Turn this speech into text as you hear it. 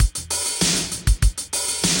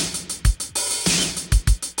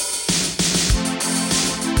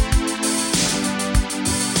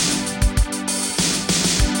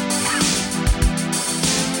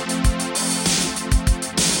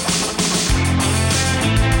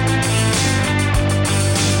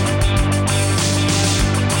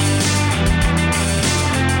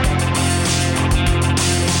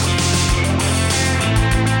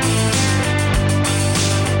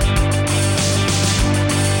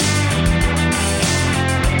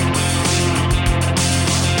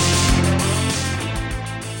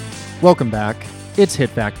Welcome back. It's Hit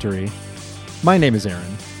Factory. My name is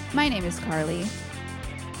Aaron. My name is Carly.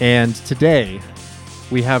 And today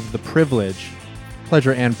we have the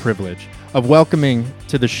pleasure and privilege of welcoming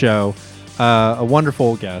to the show a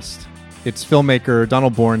wonderful guest. It's filmmaker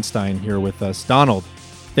Donald Bornstein here with us. Donald,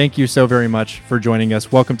 thank you so very much for joining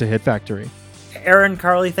us. Welcome to Hit Factory. Aaron,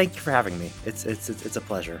 Carly, thank you for having me. It's a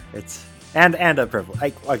pleasure. It's and a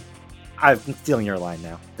privilege. I'm stealing your line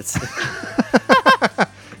now. It's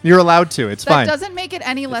You're allowed to. It's fine. That doesn't make it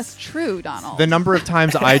any less true, Donald. The number of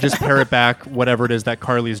times I just parrot back whatever it is that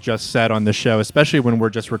Carly's just said on the show, especially when we're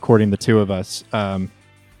just recording the two of us,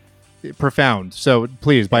 profound. So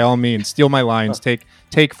please, by all means, steal my lines.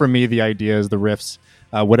 Take from me the ideas, the riffs,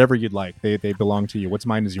 whatever you'd like. They belong to you. What's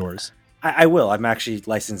mine is yours. I will. I'm actually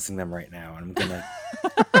licensing them right now. I'm gonna.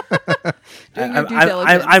 Doing your due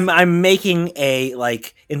diligence. I'm making a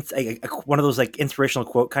one of those like inspirational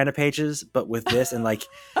quote kind of pages, but with this and like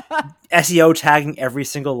SEO tagging every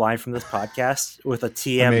single line from this podcast with a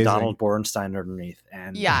TM Amazing. Donald Bornstein underneath.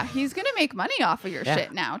 And yeah, he's going to make money off of your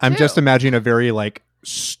shit now, too. I'm just imagining a very like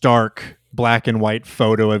stark black and white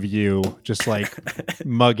photo of you just like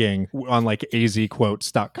mugging on like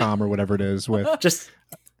azquotes.com or whatever it is with just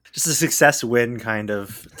a success win kind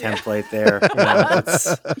of template there.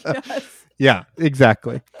 Yes. Yeah,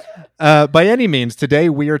 exactly. By any means, today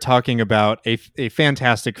we are talking about a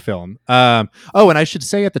fantastic film. And I should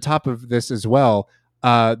say at the top of this as well,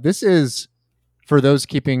 this is, for those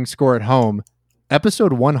keeping score at home,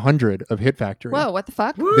 episode 100 of Hit Factory. Whoa, what the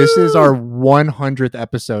fuck? This is our 100th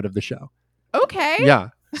episode of the show. Okay. Yeah.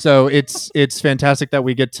 So it's fantastic that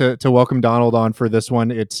we get to welcome Donald on for this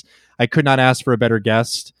one. I could not ask for a better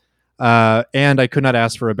guest, and I could not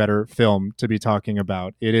ask for a better film to be talking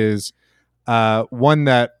about. It is one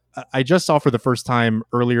that I just saw for the first time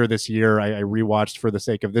earlier this year. I rewatched for the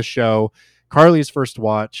sake of this show, Carly's first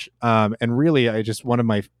watch, and really, one of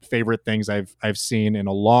my favorite things I've seen in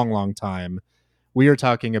a long, long time. We are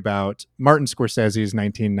talking about Martin Scorsese's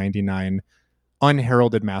 1999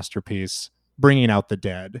 unheralded masterpiece, Bringing Out the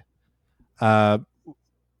Dead.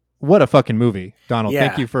 What a fucking movie, Donald. Yeah.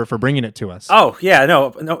 Thank you for bringing it to us. Oh yeah,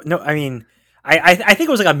 no. I mean, I think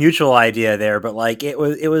it was like a mutual idea there, but like it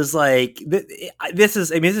was like this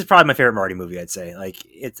is probably my favorite Marty movie. I'd say like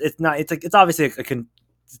it's obviously a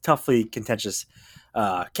toughly contentious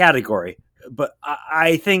category, but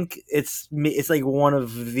I think it's like one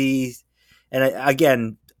of the, and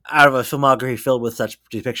again, out of a filmography filled with such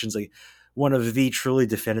depictions, like one of the truly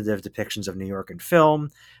definitive depictions of New York in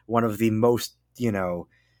film, one of the most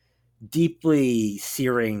deeply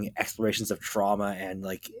searing explorations of trauma and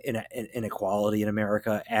like inequality in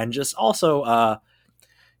America, and just also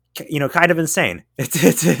kind of insane.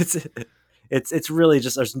 It's really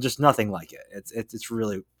just, there's just nothing like it. It's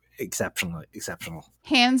really exceptional.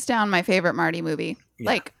 Hands down my favorite Marty movie. Yeah.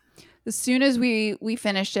 Like, as soon as we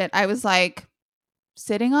finished it, I was like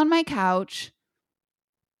sitting on my couch.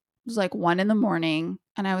 It was like 1 a.m,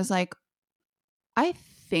 and I was like, I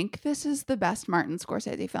think this is the best Martin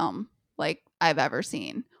Scorsese film like I've ever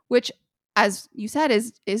seen, which, as you said,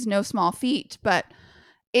 is no small feat, but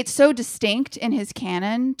it's so distinct in his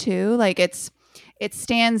canon too. Like it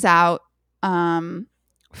stands out from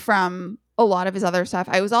a lot of his other stuff.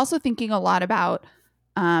 I was also thinking a lot about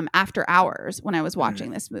After Hours when I was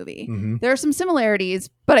watching this movie. Mm-hmm. There are some similarities,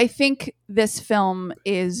 but I think this film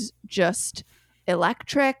is just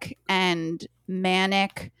electric and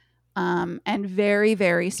manic, and very,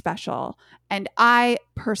 very special. And I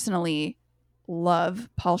personally love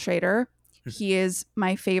Paul Schrader. He is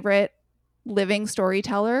my favorite living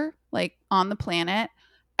storyteller, like, on the planet.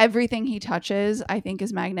 Everything he touches, I think,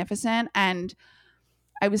 is magnificent. And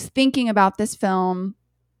I was thinking about this film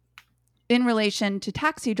in relation to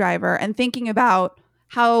Taxi Driver and thinking about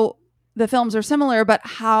how the films are similar, but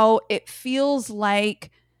how it feels like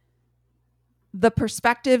the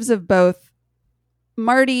perspectives of both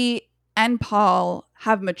Marty and Paul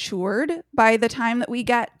have matured by the time that we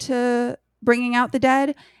get to Bringing Out the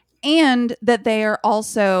Dead, and that they are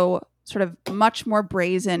also sort of much more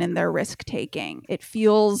brazen in their risk taking. It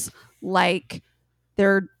feels like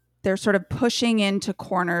they're sort of pushing into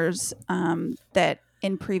corners that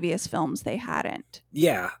in previous films they hadn't.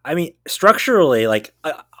 Yeah, I mean, structurally, like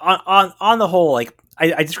on the whole, like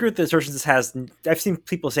I disagree with the assertions this has. I've seen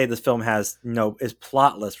people say this film is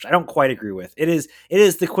plotless, which I don't quite agree with. It is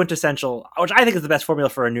the quintessential, which I think is the best formula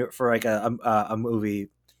for a movie,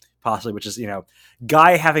 possibly, which is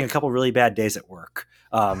guy having a couple really bad days at work,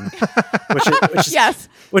 which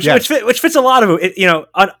fits a lot of it.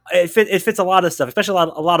 It fits a lot of stuff, especially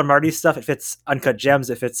a lot of Marty's stuff. It fits Uncut Gems.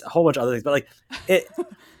 It fits a whole bunch of other things. But like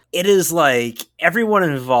it is like everyone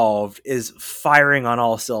involved is firing on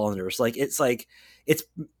all cylinders.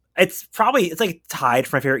 It's probably it's like tied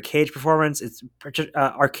for my favorite Cage performance. It's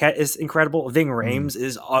Arquette is incredible. Ving Rhames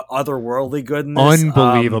is otherworldly good in this.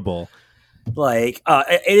 Unbelievable.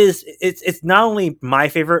 It's not only my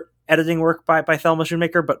favorite editing work by Thelma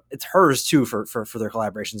Schoonmaker, but it's hers too for their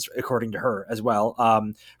collaborations, according to her as well.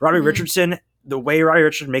 Robbie Richardson, the way Robbie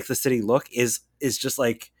Richardson makes the city look is just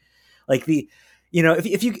like the,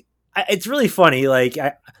 if you, it's really funny. Like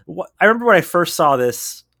I remember when I first saw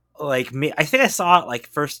this, I think I saw it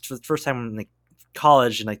for the first time in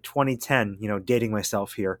college in 2010, dating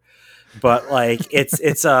myself here, but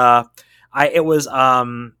it was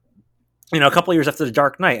a couple of years after The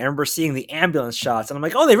Dark Knight. I remember seeing the ambulance shots, and I'm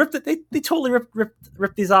like, oh, they ripped it. They totally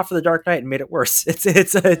ripped these off for The Dark Knight and made it worse. But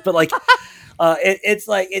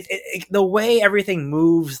the way everything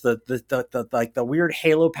moves, the weird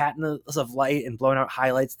halo patterns of light and blown out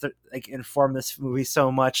highlights that inform this movie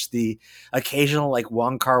so much. The occasional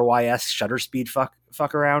Wong Kar-wai esque shutter speed fuck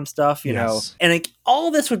around stuff, Yes. and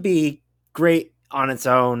all this would be great on its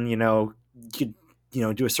own. You could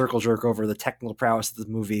do a circle jerk over the technical prowess of the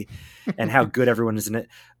movie and how good everyone is in it.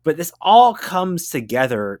 But this all comes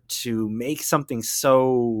together to make something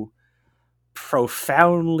so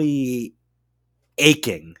profoundly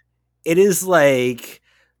aching. It is this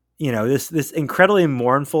incredibly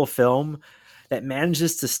mournful film that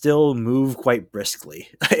manages to still move quite briskly.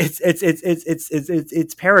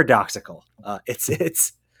 It's paradoxical.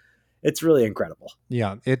 It's really incredible.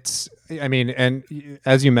 Yeah, and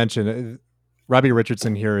as you mentioned, Robbie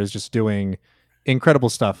Richardson here is just doing incredible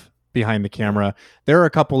stuff behind the camera. There are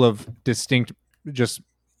a couple of distinct just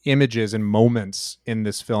images and moments in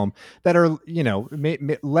this film that are,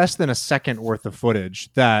 less than a second worth of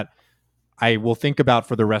footage that I will think about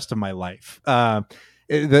for the rest of my life.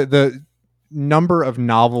 The number of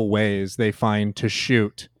novel ways they find to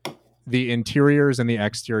shoot the interiors and the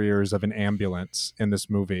exteriors of an ambulance in this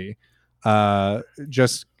movie,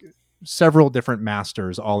 just several different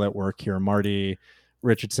masters all at work here. Marty,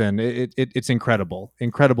 Richardson, it's incredible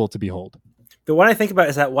to behold. The one I think about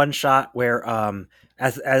is that one shot where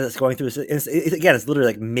as it's going through, it's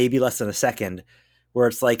literally maybe less than a second, where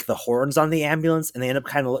it's the horns on the ambulance, and they end up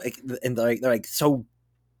kind of they're so,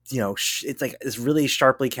 it's this really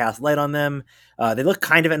sharply cast light on them. They look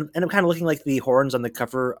end up kind of looking like the horns on the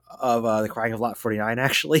cover of The Crying of Lot 49,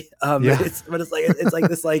 actually. It's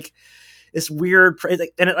this weird, and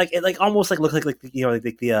it almost looks like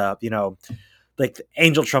the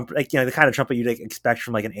angel trumpet, the kind of trumpet you'd expect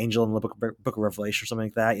from an angel in the Book of Revelation or something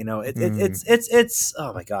like that. It's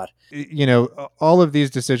oh my god. All of these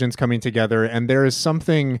decisions coming together, and there is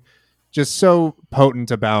something just so potent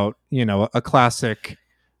about a classic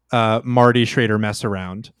Marty Schrader mess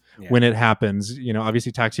around. Yeah. When it happens,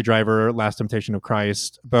 obviously Taxi Driver, Last Temptation of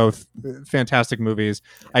Christ, both fantastic movies.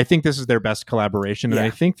 I think this is their best collaboration. And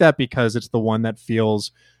I think that because it's the one that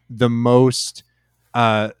feels the most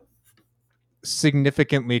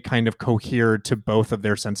significantly kind of cohered to both of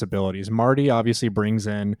their sensibilities. Marty obviously brings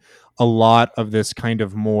in a lot of this kind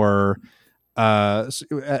of more, as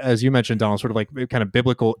you mentioned, Donald, sort of kind of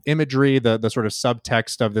biblical imagery, the sort of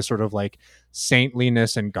subtext of this sort of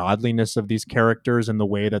saintliness and godliness of these characters and the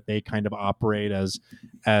way that they kind of operate as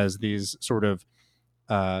these sort of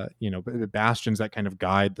bastions that kind of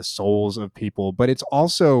guide the souls of people. But it's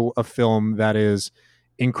also a film that is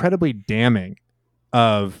incredibly damning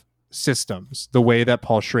of systems, the way that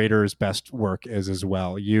Paul Schrader's best work is as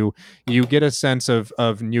well. You get a sense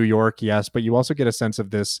of New York, yes, but you also get a sense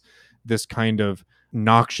of this kind of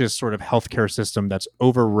noxious sort of healthcare system that's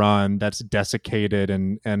overrun, that's desiccated,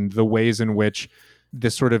 and the ways in which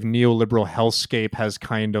this sort of neoliberal hellscape has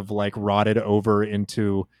kind of rotted over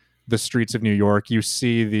into the streets of New York. You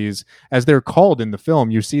see these, as they're called in the film,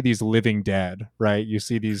 you see these living dead, right? You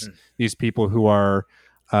see these people who are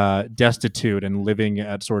destitute and living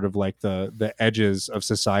at sort of the edges of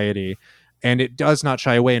society, and it does not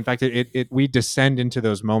shy away. In fact, we descend into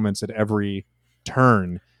those moments at every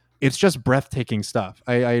turn. It's just breathtaking stuff.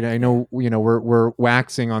 I know we're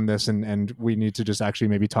waxing on this, and we need to just actually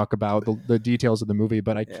maybe talk about the details of the movie,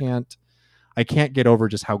 but I can't get over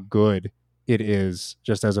just how good it is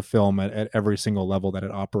just as a film at every single level that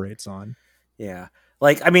it operates on. Yeah,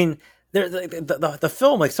 the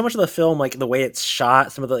film, so much of the film, the way it's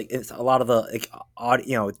shot, some of it's a lot of the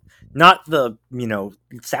audio, not the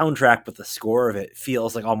soundtrack, but the score of it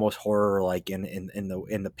feels almost horror, in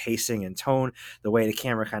the pacing and tone, the way the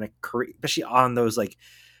camera kind of especially on those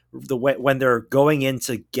the way when they're going in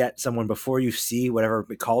to get someone before you see whatever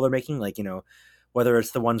call they're making, whether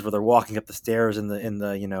it's the ones where they're walking up the stairs in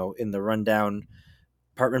the rundown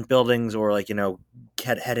apartment buildings, or like,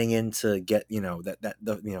 heading in to get,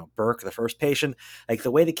 the Burke, the first patient, like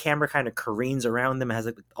the way the camera kind of careens around them has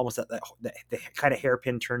like almost that the kind of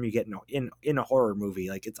hairpin turn you get in a horror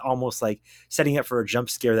movie. Like it's almost like setting up for a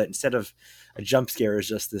jump scare that instead of a jump scare is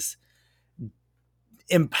just this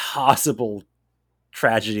impossible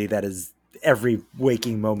tragedy that is every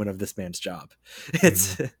waking moment of this man's job.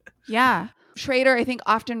 It's yeah. Schrader, I think,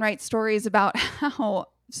 often writes stories about how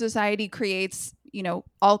society creates,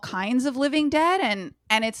 all kinds of living dead,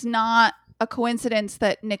 and it's not a coincidence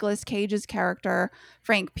that Nicolas Cage's character,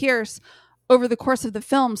 Frank Pierce, over the course of the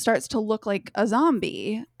film starts to look like a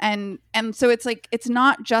zombie. And so it's like, it's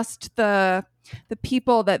not just the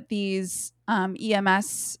people that these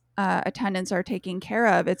EMS attendants are taking care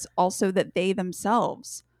of. It's also that they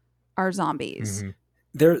themselves are zombies.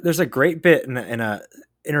 There's a great bit in a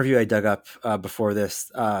interview I dug up before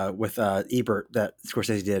this with Ebert that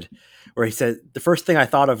Scorsese did, where he said, the first thing I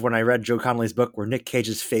thought of when I read Joe Connolly's book were Nick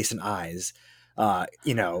Cage's face and eyes. And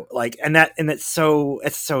it's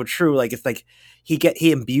so true. Like it's like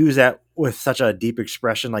he imbues that with such a deep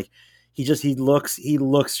expression. Like he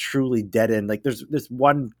looks truly deadened. Like there's this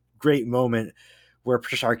one great moment where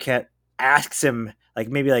Patricia Arquette asks him, like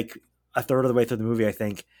maybe like a third of the way through the movie, I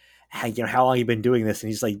think, how long you been doing this? And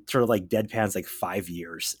he's like sort of like deadpans like 5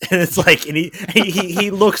 years. And it's like, and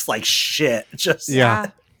he looks like shit. Just Yeah,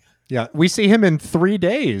 we see him in 3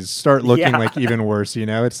 days start looking like even worse.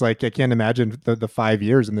 It's like I can't imagine the 5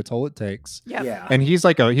 years and the toll it takes. Yep. Yeah, and he's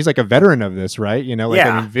like a veteran of this, right? I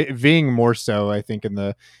mean, Ving more so, I think, in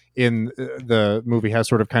the movie has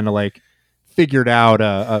sort of kind of like figured out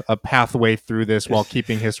a pathway through this while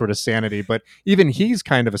keeping his sort of sanity, but even he's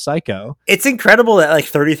kind of a psycho. It's incredible that like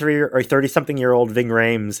 33 or 30 something year old Ving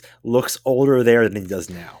Rhames looks older there than he does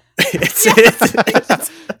now.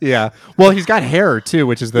 Yeah, well, he's got hair too,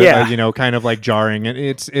 which is the kind of like jarring, and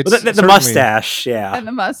it's the mustache, and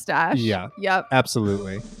the mustache, yep,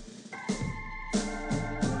 absolutely.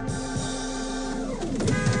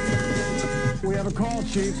 We have a call,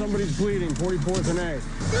 Chief. Somebody's bleeding. 44th and A.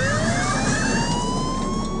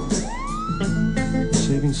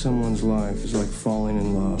 Saving someone's life is like falling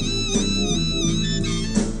in love.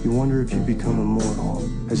 You wonder if you become immortal,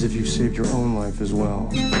 as if you've saved your own life as well.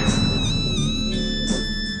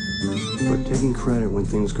 But taking credit when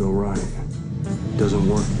things go right doesn't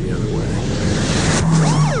work the other way.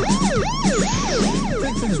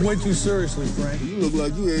 Take things way too seriously, Frank. You look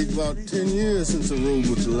like you aged about 10 years since the room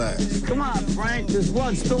with your last. Come on, Frank. There's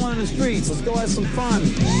blood spilling in the streets. Let's go have some fun.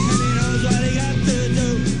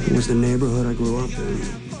 It was the neighborhood I grew up in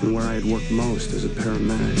and where I had worked most as a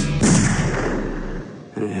paramedic.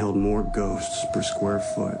 And it held more ghosts per square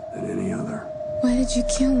foot than any other. Why did you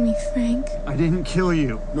kill me, Frank? I didn't kill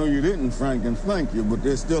you. No, you didn't, Frank, and thank you, but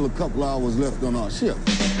there's still a couple hours left on our shift.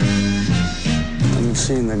 I'm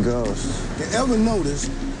seeing the ghosts. You ever notice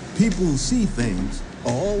people who see things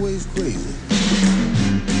are always crazy?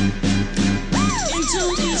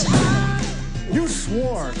 You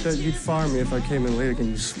swore that you'd fire me if I came in late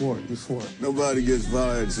again. You swore. Nobody gets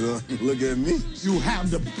fired, son. Look at me. You have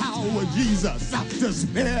the power, Jesus, to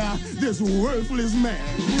spare this worthless man.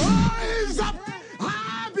 Rise up!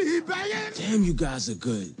 I'll be begging. Damn, you guys are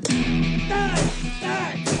good.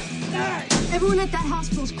 Everyone at that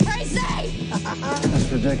hospital's crazy!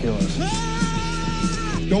 That's ridiculous.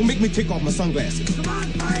 Don't make me take off my sunglasses. Come on,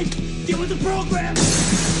 Frank! Get with the program!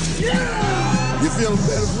 Yeah! You feeling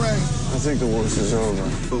better, Frank? I think the worst is over.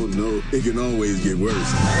 Oh, no. It can always get worse.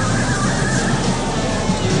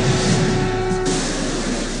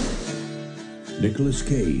 Nicolas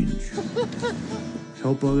Cage.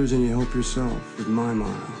 Help others and you help yourself, with my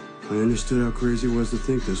motto. I understood how crazy it was to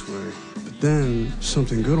think this way. But then,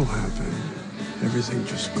 something good will happen. Everything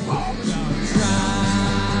just glows.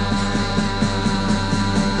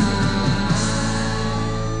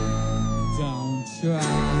 Don't try.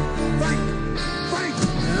 Frank!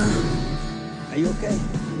 Are you okay?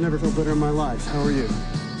 Never felt better in my life. How are you?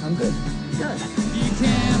 I'm good. Good.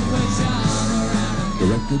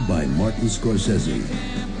 Directed by Martin Scorsese.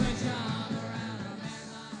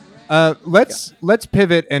 Let's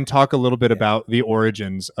pivot and talk a little bit about the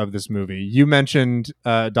origins of this movie. You mentioned,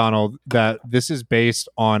 Donald, that this is based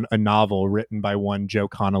on a novel written by one Joe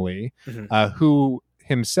Connolly, who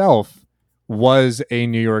himself was a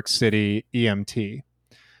New York City EMT.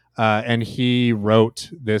 And he wrote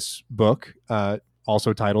this book,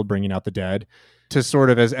 also titled Bringing Out the Dead, to sort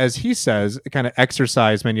of, as he says, kind of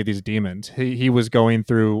exorcise many of these demons. He was going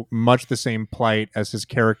through much the same plight as his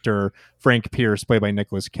character, Frank Pierce, played by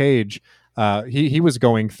Nicolas Cage. He was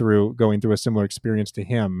going through a similar experience to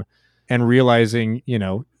him, and realizing, you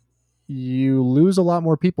you lose a lot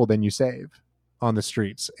more people than you save on the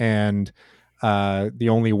streets. And the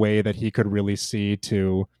only way that he could really see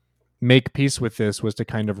to make peace with this was to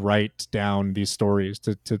kind of write down these stories,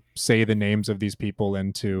 to say the names of these people,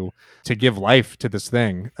 and to give life to this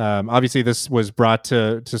thing. Obviously, this was brought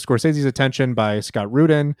to Scorsese's attention by Scott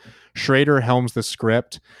Rudin. Schrader helms the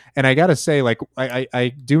script, and I gotta say, like,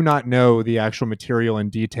 I do not know the actual material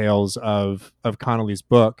and details of Connolly's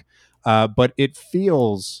book, but it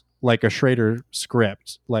feels like a Schrader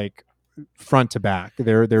script, like front to back.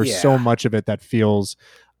 There's so much of it that feels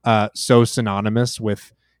so synonymous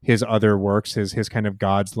with his other works, his kind of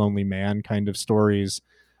God's Lonely Man kind of stories.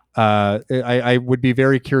 I would be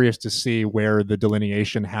very curious to see where the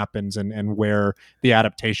delineation happens and where the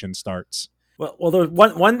adaptation starts. Well, there's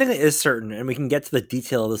one thing that is certain, and we can get to the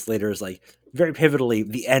detail of this later, is like very pivotally,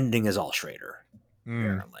 the ending is all Schrader,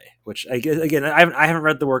 apparently. Which again, I haven't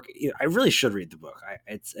read the work. I really should read the book.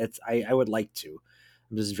 I would like to.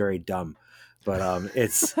 I'm just very dumb. But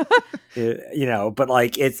it's but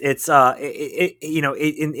like in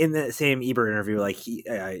the same Ebert interview, like he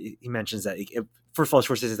mentions that first of all,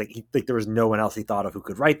 Scorsese, like there was no one else he thought of who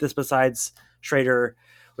could write this besides Schrader,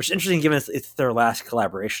 which is interesting given it's their last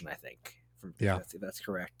collaboration, I think. If that's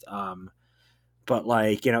correct. But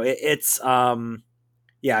like it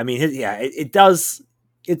does.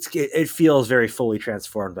 It feels very fully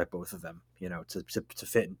transformed by both of them, to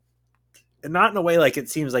fit, and not in a way like it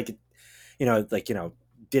seems like.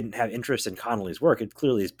 Didn't have interest in Connolly's work. It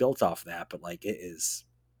clearly is built off that, but like it's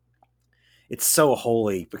so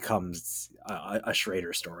wholly becomes a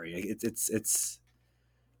Schrader story. It's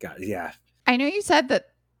God, yeah. I know you said that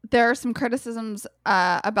there are some criticisms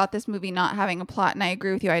about this movie not having a plot, and I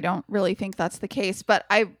agree with you. I don't really think that's the case, but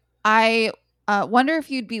I wonder if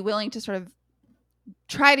you'd be willing to sort of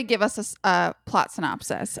try to give us a plot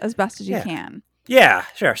synopsis as best as you can. Yeah,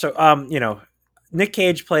 sure. So, Nick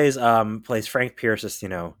Cage plays Frank Pierce.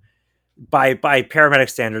 By paramedic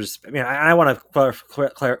standards, I mean I want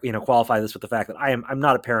to qualify this with the fact that I'm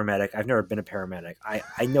not a paramedic. I've never been a paramedic.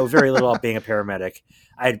 I know very little about being a paramedic.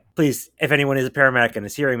 Please, if anyone is a paramedic and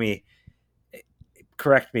is hearing me,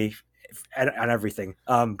 correct me on everything.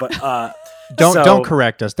 But don't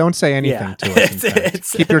correct us. Don't say anything to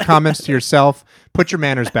us. Keep your comments to yourself. Put your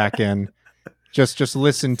manners back in. Just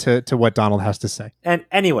listen to what Donald has to say. And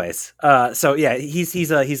anyways,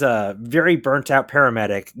 he's a very burnt out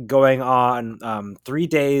paramedic going on 3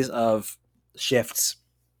 days of shifts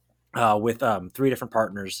with 3 different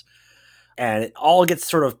partners, and it all gets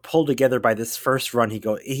sort of pulled together by this first run.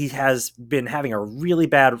 He has been having a really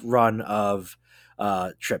bad run of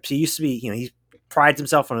trips. He used to be, he prides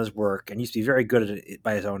himself on his work and used to be very good at it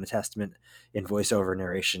by his own testament in voiceover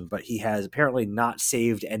narration, but he has apparently not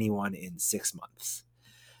saved anyone in 6 months.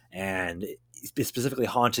 And he's specifically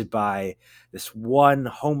haunted by this one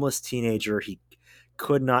homeless teenager he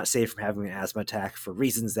could not save from having an asthma attack for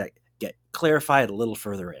reasons that get clarified a little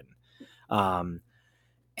further in.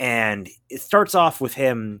 And it starts off with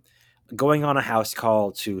him going on a house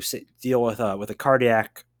call to deal with a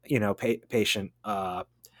cardiac, patient.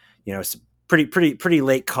 It's pretty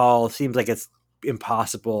late call. Seems like it's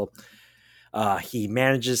impossible. He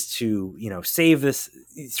manages to, save this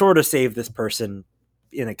person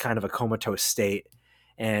in a kind of a comatose state,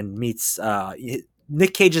 and meets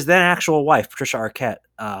Nick Cage's then actual wife, Patricia Arquette,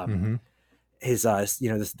 his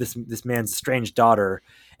this man's estranged daughter,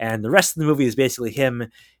 and the rest of the movie is basically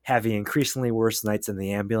him having increasingly worse nights in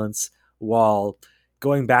the ambulance while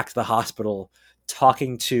going back to the hospital,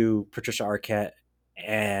 talking to Patricia Arquette,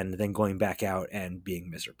 and then going back out and being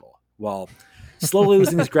miserable while slowly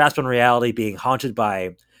losing his grasp on reality, being haunted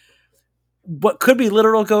by what could be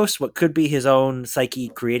literal ghosts, what could be his own psyche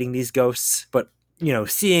creating these ghosts, but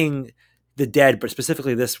seeing the dead, but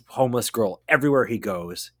specifically this homeless girl everywhere he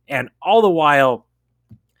goes, and all the while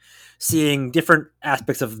seeing different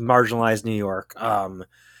aspects of marginalized New York.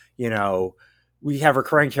 We have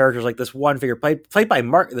recurring characters like this one figure played by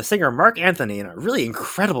the singer Mark Anthony in a really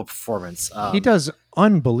incredible performance. He does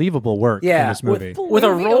unbelievable work in this movie with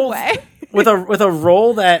a role with a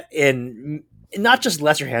role that in not just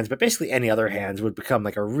lesser hands, but basically any other hands would become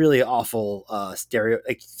like a really awful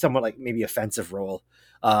somewhat like maybe offensive role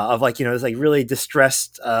of this like really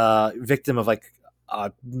distressed victim of like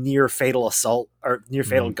a near fatal assault or near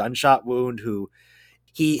fatal gunshot wound who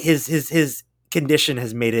his condition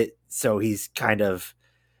has made it so he's kind of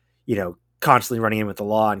constantly running in with the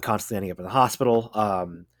law and constantly ending up in the hospital,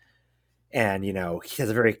 and he has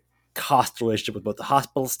a very hostile relationship with both the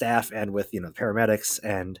hospital staff and with the paramedics,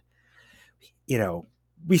 and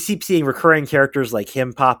we keep seeing recurring characters like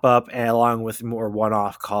him pop up, and along with more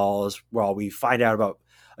one-off calls while we find out about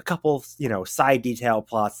a couple, side detail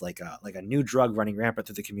plots like a new drug running rampant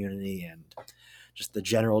through the community and just the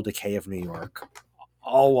general decay of New York,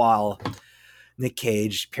 all while Nick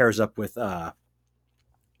Cage pairs up with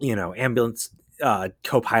ambulance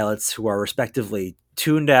co-pilots who are respectively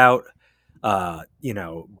tuned out,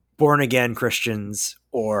 born again Christians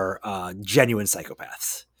or genuine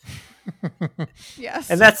psychopaths. Yes.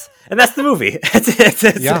 And that's the movie.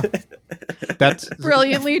 Yeah. That's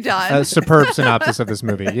brilliantly done. a superb synopsis of this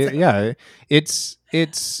movie. Yeah. It's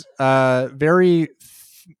very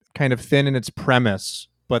kind of thin in its premise,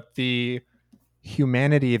 but the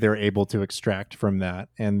humanity they're able to extract from that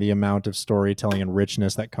and the amount of storytelling and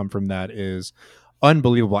richness that come from that is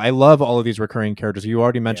unbelievable. I love all of these recurring characters. You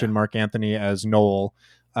already mentioned Mark Anthony as Noel,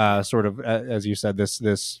 sort of as you said,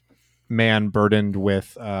 this man burdened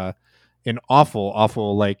with an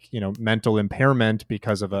awful mental impairment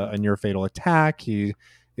because of a near fatal attack. He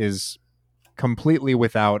is completely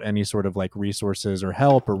without any sort of like resources or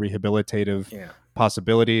help or rehabilitative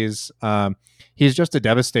possibilities. He's just a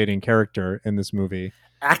devastating character in this movie.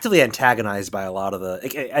 Actively antagonized by a lot of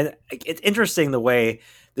it's interesting the way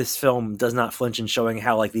this film does not flinch in showing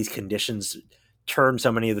how like these conditions turn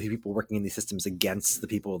so many of the people working in these systems against the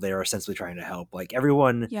people they are essentially trying to help. Like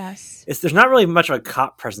everyone, there's not really much of a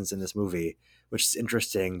cop presence in this movie, which is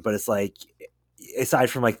interesting. But it's like, aside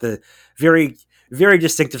from like the very, very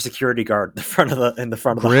distinctive security guard in the front of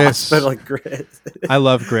the hospital, like Grit. I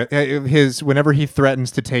love Grit. Whenever he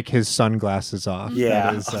threatens to take his sunglasses off,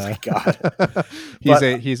 my God,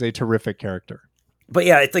 he's a terrific character. But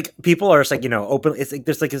yeah, it's like people are just like open. It's like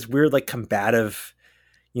there's like this weird like combative,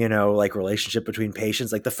 like relationship between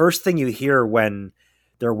patients. Like the first thing you hear when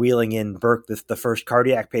they're wheeling in Burke, the first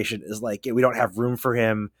cardiac patient, is like, we don't have room for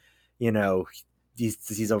him. He's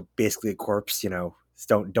basically a corpse.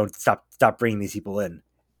 Don't stop bringing these people in.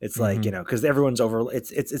 It's like, because everyone's over.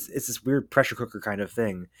 It's this weird pressure cooker kind of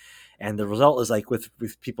thing. And the result is like with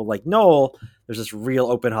people like Noel, there's this real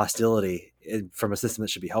open hostility from a system that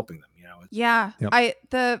should be helping them. Yeah. Yep. I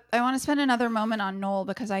want to spend another moment on Noel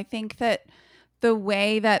because I think that the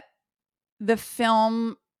way that the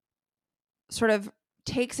film sort of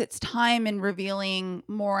takes its time in revealing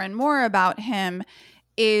more and more about him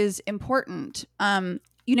is important.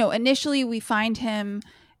 Initially we find him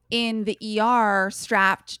in the ER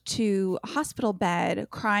strapped to a hospital bed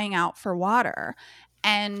crying out for water.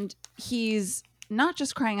 And he's not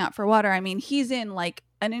just crying out for water. I mean, he's in like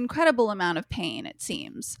an incredible amount of pain, it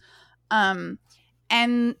seems. And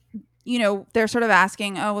they're sort of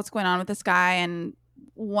asking, oh, what's going on with this guy? And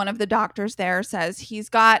one of the doctors there says he's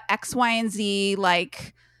got X, Y, and Z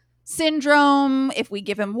like syndrome. If we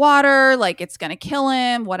give him water, like it's going to kill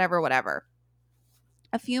him, whatever.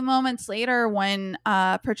 A few moments later, when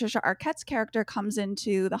Patricia Arquette's character comes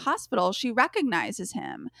into the hospital, she recognizes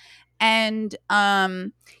him. And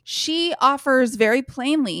she offers very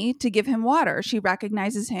plainly to give him water. She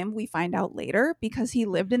recognizes him, we find out later, because he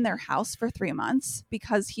lived in their house for 3 months,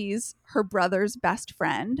 because he's her brother's best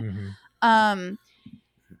friend. And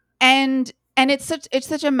it's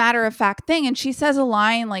such a matter of fact thing. And she says a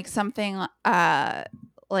line like something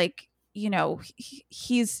like,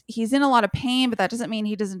 he's in a lot of pain, but that doesn't mean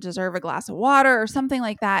he doesn't deserve a glass of water or something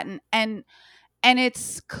like that. And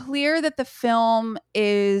it's clear that the film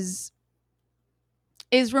is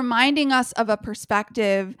reminding us of a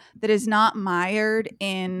perspective that is not mired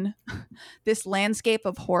in this landscape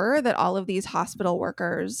of horror that all of these hospital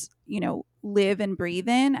workers, live and breathe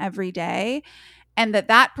in every day. And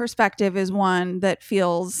that perspective is one that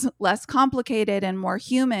feels less complicated and more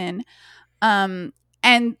human.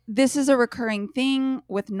 And this is a recurring thing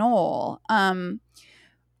with Noel.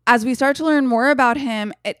 As we start to learn more about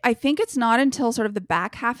him, I think it's not until sort of the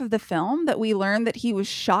back half of the film that we learn that he was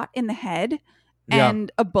shot in the head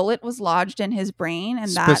and a bullet was lodged in his brain.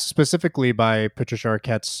 And that specifically by Patricia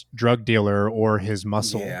Arquette's drug dealer or his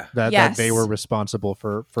muscle, that they were responsible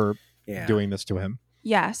for doing this to him.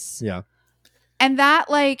 Yes. Yeah. And that,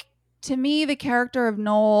 like, to me, the character of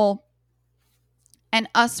Noel and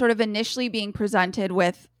us sort of initially being presented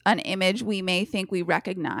with an image we may think we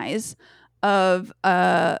recognize of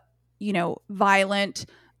violent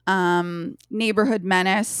neighborhood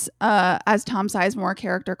menace, as Tom Sizemore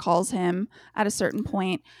character calls him at a certain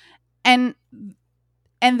point. And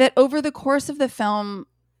that over the course of the film,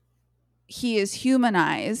 he is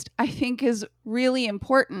humanized, I think is really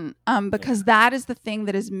important, because that is the thing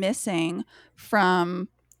that is missing from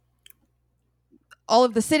all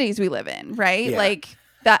of the cities we live in, right? Yeah. Like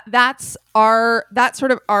that's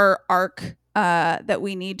sort of our arc that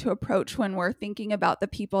we need to approach when we're thinking about the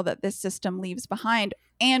people that this system leaves behind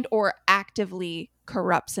and or actively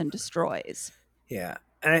corrupts and destroys. Yeah.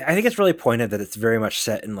 And I think it's really pointed that it's very much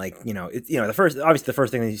set in like, the first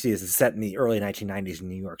thing that you see is it's set in the early 1990s in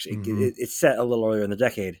New York. So it's set a little earlier in the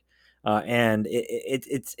decade, and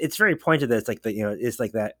it's very pointed that it's like it's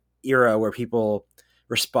like that era where people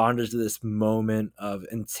responded to this moment of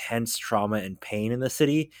intense trauma and pain in the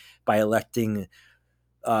city by electing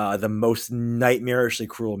the most nightmarishly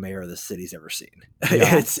cruel mayor the city's ever seen.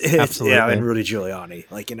 Yeah, it's absolutely. and Rudy Giuliani.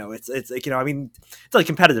 Like, it's like, I mean, it's like a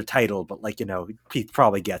competitive title, but like, he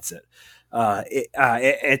probably gets it.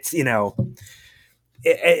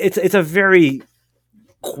 It's a very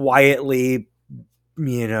quietly,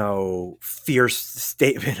 fierce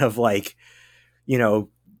statement of like, you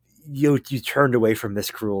turned away from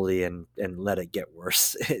this cruelty and let it get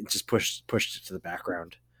worse. It just pushed it to the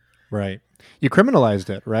background. Right. You criminalized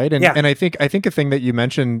it, right? And and I think a thing that you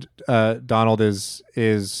mentioned, Donald, is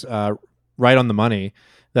right on the money,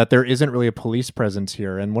 that there isn't really a police presence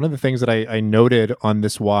here. And one of the things that I noted on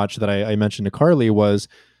this watch that I mentioned to Carly was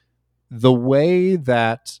the way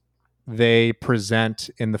that they present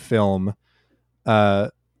in the film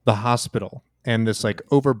the hospital and this like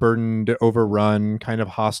overburdened, overrun kind of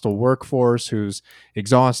hostile workforce who's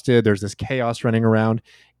exhausted. There's this chaos running around.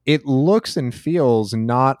 It looks and feels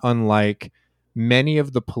not unlike many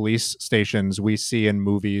of the police stations we see in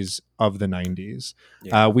movies of the 90s.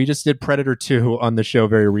 Yeah. We just did Predator 2 on the show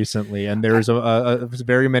very recently, and there's a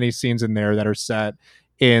very many scenes in there that are set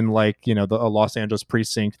in like, a Los Angeles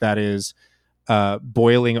precinct that is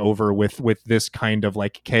boiling over with this kind of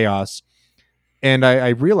like chaos. And I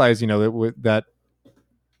realize, that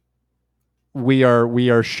we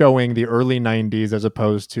are showing the early 90s as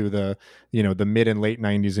opposed to the the mid and late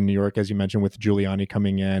 90s in New York, as you mentioned, with Giuliani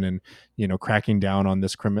coming in and cracking down on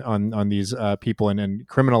this on these people and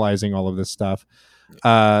criminalizing all of this stuff.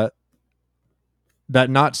 That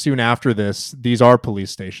not soon after this, these are police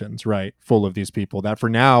stations, right, full of these people. That for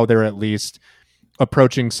now they're at least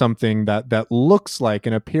approaching something that looks like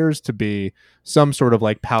and appears to be some sort of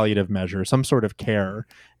like palliative measure, some sort of care,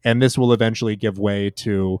 and this will eventually give way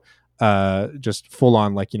to just full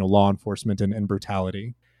on like law enforcement and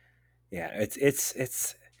brutality. Yeah, it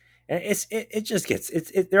just gets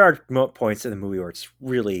there are points in the movie where it's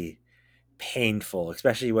really painful,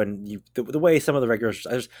 especially when the way some of the regulars.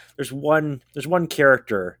 There's one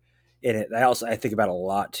character in it that I think about a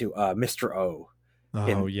lot too. Mr. O.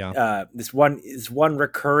 This one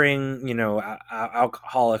recurring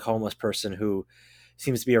alcoholic homeless person who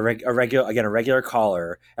seems to be a regular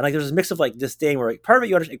caller, and like there's a mix of like disdain where like part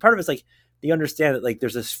of it's like you understand that like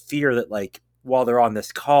there's this fear that like while they're on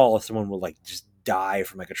this call someone will like just die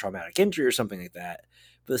from like a traumatic injury or something like that.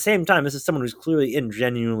 But at the same time, this is someone who's clearly in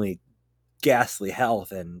genuinely ghastly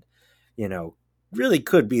health and really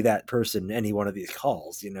could be that person any one of these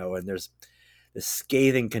calls, and there's this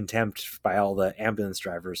scathing contempt by all the ambulance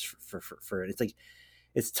drivers for it. It's like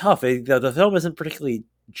it's tough. The film isn't particularly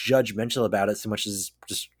judgmental about it so much as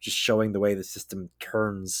just showing the way the system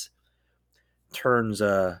turns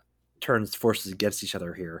forces against each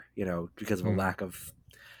other here, because of a lack of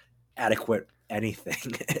adequate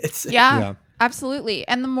anything. Yeah, absolutely.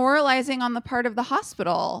 And the moralizing on the part of the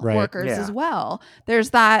hospital workers as well.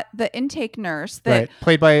 There's the intake nurse that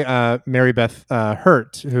played by Mary Beth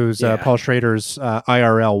Hurt, who's Paul Schrader's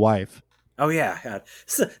IRL wife. Oh yeah, God.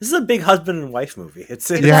 This is a big husband and wife movie. It's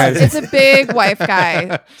a big wife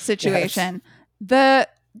guy situation. Yes.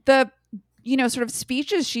 The sort of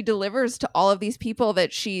speeches she delivers to all of these people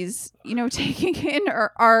that she's taking in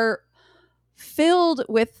are filled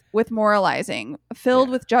with moralizing, filled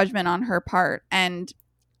with judgment on her part, and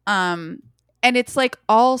it's like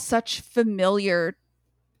all such familiar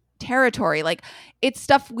territory. Like it's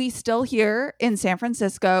stuff we still hear in San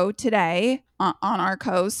Francisco today on our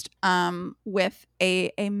coast, with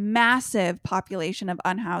a massive population of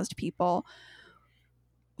unhoused people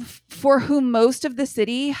for whom most of the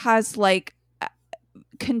city has like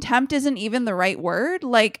contempt isn't even the right word.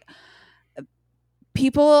 Like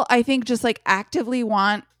people, I think, just like actively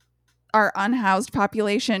want our unhoused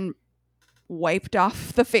population wiped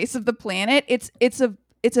off the face of the planet. It's a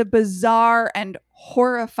bizarre and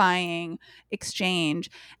horrifying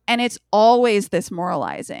exchange, and it's always this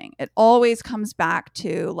moralizing. It always comes back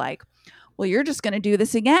to like, well, you're just going to do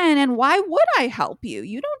this again, and why would I help you?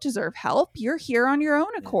 You don't deserve help. You're here on your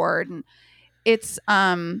own accord. And it's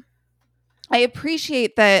I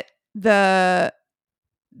appreciate that the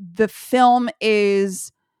film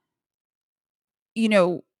is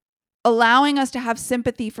allowing us to have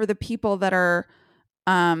sympathy for the people that are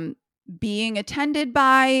being attended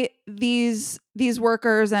by these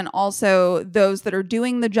workers, and also those that are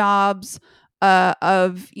doing the jobs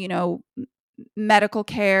of medical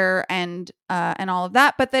care and all of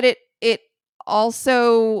that, but that it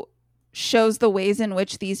also shows the ways in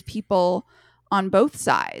which these people on both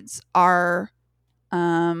sides are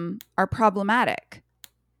problematic.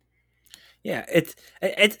 Yeah, it's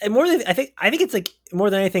more than I think it's like more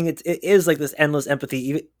than anything it is like this endless empathy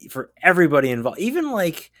even for everybody involved, even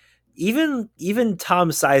Tom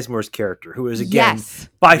Sizemore's character, who is again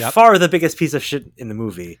by far the biggest piece of shit in the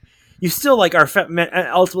movie. You still like are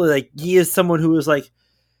ultimately like he is someone who is like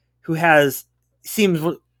who has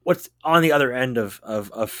seems what's on the other end of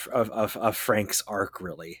Frank's arc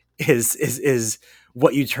really is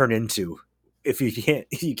what you turn into if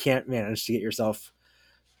you can't manage to get yourself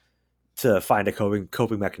to find a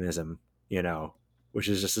coping mechanism, you know, which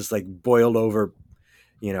is just this like boiled over,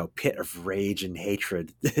 you know, pit of rage and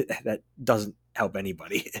hatred that doesn't help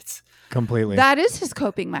anybody. It's completely that is his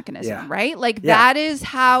coping mechanism, right? Like that is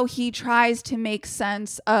how he tries to make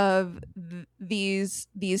sense of these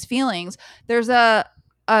feelings. There's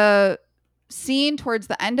a scene towards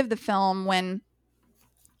the end of the film when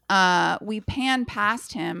we pan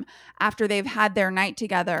past him after they've had their night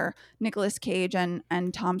together, Nicolas Cage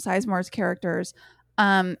and Tom Sizemore's characters,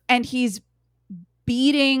 and he's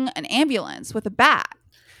beating an ambulance with a bat.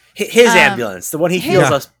 His ambulance, the one he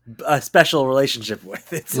feels a special relationship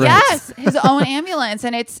with. Yes, his own ambulance,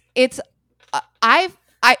 and it's I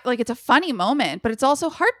like it's a funny moment, but it's also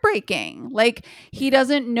heartbreaking. Like he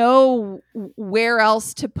doesn't know where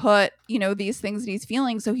else to put, you know, these things that he's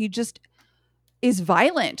feeling, so he just is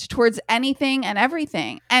violent towards anything and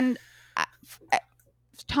everything. And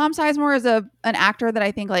Tom Sizemore is an actor that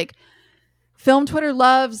I think like film Twitter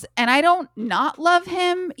loves, and I don't not love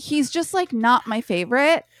him. He's just like not my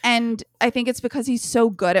favorite, and I think it's because he's so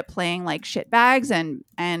good at playing like shitbags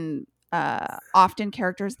and often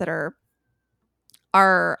characters that are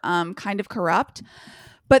kind of corrupt.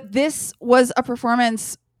 But this was a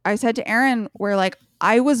performance, I said to Aaron, where like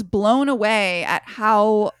I was blown away at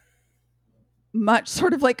how much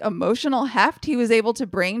sort of like emotional heft he was able to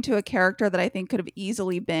bring to a character that I think could have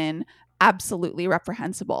easily been absolutely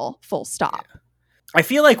reprehensible, full stop. I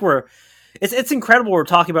feel like it's incredible we're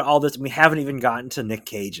talking about all this and we haven't even gotten to Nick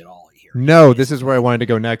Cage at all here. No, this is where I wanted to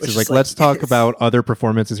go next. Is like let's talk about other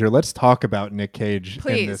performances here. Let's talk about Nick Cage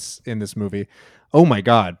in this movie. Oh my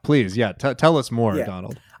God, please. Yeah. Tell us more,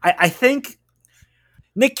 Donald. I think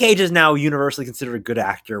Nick Cage is now universally considered a good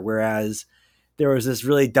actor, whereas there was this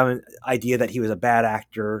really dumb idea that he was a bad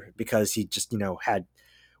actor because he just, you know,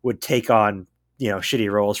 would take on, you know,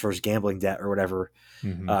 shitty roles for his gambling debt or whatever,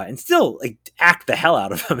 and still like act the hell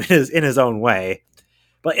out of him in his own way.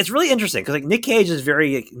 But it's really interesting because like Nick Cage is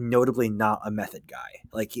very like, notably not a method guy.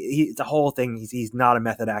 Like the whole thing, he's not a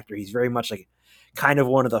method actor. He's very much like kind of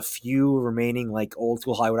one of the few remaining like old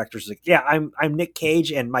school Hollywood actors. Like, yeah, I'm Nick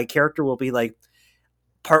Cage, and my character will be like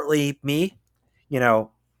partly me, you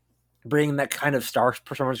know, bringing that kind of star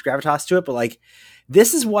performance gravitas to it. But like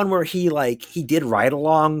this is one where he did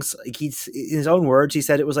ride-alongs. Like he's, in his own words, he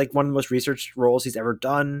said it was like one of the most researched roles he's ever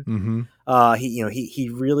done. He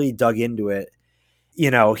really dug into it. You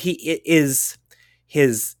know, it is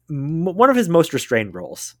one of his most restrained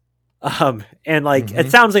roles. And like it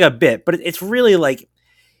sounds like a bit, but it's really like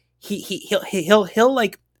he'll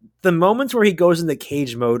like the moments where he goes into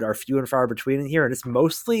Cage mode are few and far between in here, and it's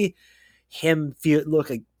mostly him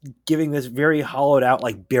like giving this very hollowed out,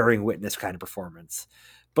 like bearing witness kind of performance.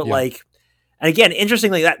 But like, and again,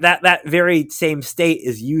 interestingly, that very same state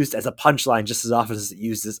is used as a punchline just as often as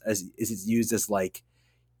it's used as like,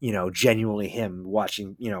 you know, genuinely him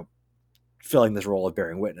watching, you know, filling this role of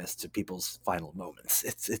bearing witness to people's final moments.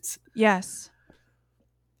 It's yes.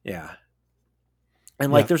 Yeah.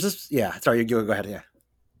 And like, there's this, sorry, you go ahead. Yeah.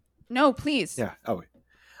 No, please. Yeah. Oh,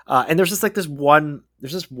 and there's just like this one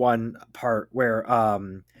part where,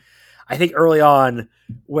 I think early on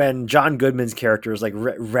when John Goodman's character is like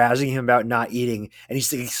razzing him about not eating, and he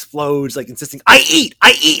just like, explodes, like insisting, I eat,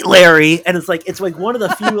 Larry. And it's like one of the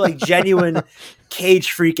few like genuine Cage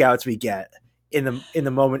freakouts we get in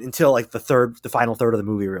the moment until like the final third of the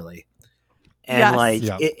movie, really. And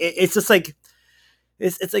it's just like,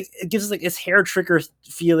 it's like, it gives us like this hair trigger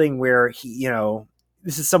feeling where he, you know,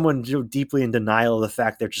 this is someone deeply in denial of the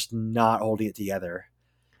fact they're just not holding it together.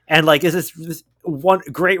 And like, is this one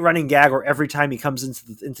great running gag where every time he comes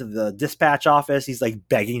into the dispatch office, he's like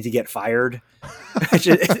begging to get fired.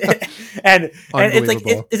 and it's like,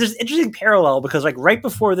 it's this interesting parallel because like right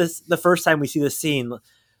before this, the first time we see this scene,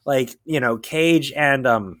 like, you know, Cage and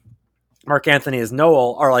Mark Anthony as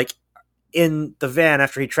Noel are like in the van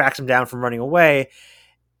after he tracks him down from running away.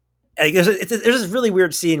 And there's this really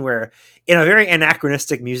weird scene where in a very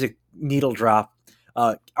anachronistic music needle drop,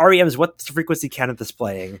 REM's What's the Frequency Kenneth is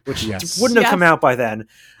playing, which Yes. wouldn't have come out by then.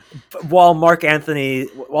 While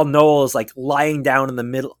Noel is like lying down in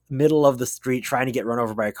the middle of the street trying to get run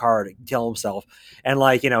over by a car to kill himself, and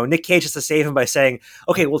like Nick Cage has to save him by saying,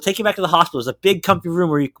 "Okay, we'll take you back to the hospital. There's a big comfy room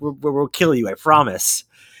where we'll kill you. I promise."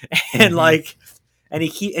 And like, and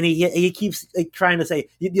he keeps like trying to say,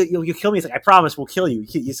 "You'll kill me." He's like, "I promise, we'll kill you.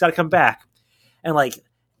 You just got to come back." And like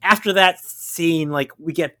after that scene, like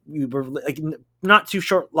we were like not too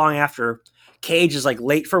long after, Cage is like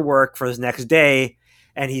late for work for his next day.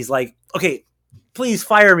 And he's like, "Okay, please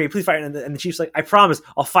fire me, please fire me." And the chief's like, "I promise,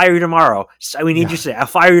 I'll fire you tomorrow. We need you today. I'll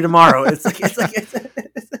fire you tomorrow."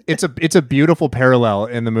 It's a beautiful parallel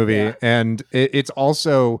in the movie, and it's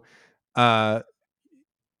also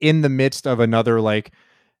in the midst of another like,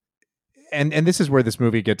 and this is where this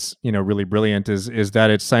movie gets really brilliant is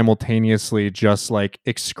that it's simultaneously just like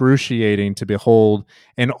excruciating to behold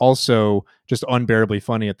and also just unbearably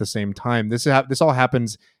funny at the same time. This all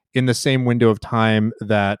happens in the same window of time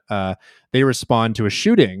that they respond to a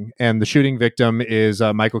shooting, and the shooting victim is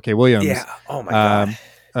Michael K. Williams. Yeah. Oh my God.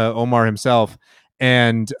 Omar himself.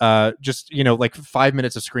 And just, like 5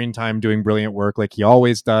 minutes of screen time doing brilliant work like he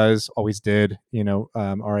always does, always did,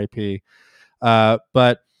 RIP.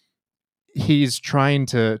 But he's trying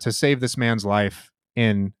to save this man's life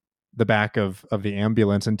in the back of the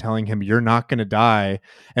ambulance and telling him, "You're not going to die."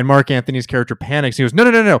 And Mark Anthony's character panics. He goes,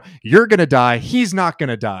 No, you're going to die. He's not going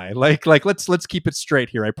to die. Like let's keep it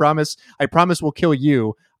straight here. I promise we'll kill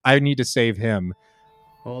you. I need to save him.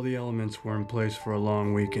 All the elements were in place for a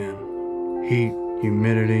long weekend. Heat,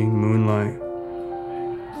 humidity, moonlight.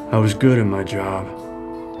 I was good at my job.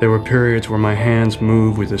 There were periods where my hands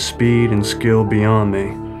moved with a speed and skill beyond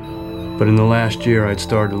me. But in the last year, I'd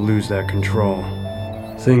started to lose that control.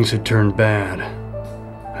 Things had turned bad.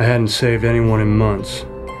 I hadn't saved anyone in months.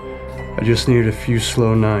 I just needed a few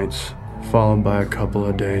slow nights, followed by a couple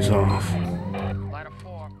of days off.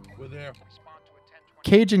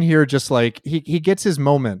 Cage in here just like he gets his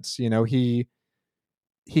moments,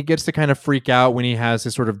 he gets to kind of freak out when he has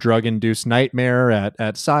his sort of drug-induced nightmare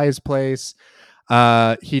at Sai's place.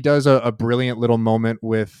 He does a brilliant little moment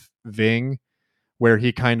with Ving where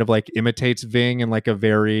he kind of like imitates Ving in like a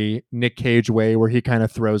very Nick Cage way, where he kind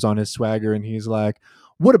of throws on his swagger and he's like,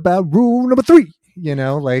 "What about rule number 3?"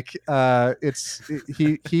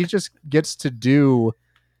 He just gets to do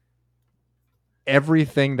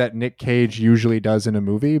everything that Nick Cage usually does in a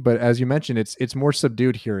movie, but as you mentioned, it's more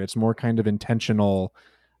subdued here. It's more kind of intentional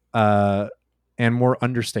and more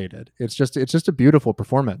understated. It's just a beautiful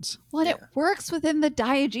performance. Well, and it works within the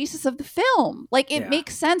diegesis of the film. Like it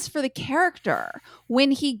makes sense for the character when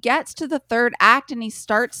he gets to the third act and he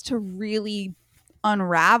starts to really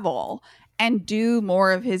unravel and do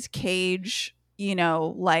more of his Cage,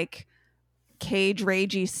 like Cage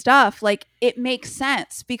ragey stuff. Like it makes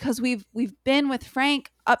sense because we've been with Frank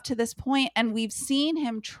up to this point and we've seen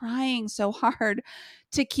him trying so hard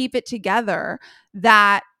to keep it together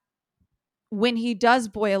that when he does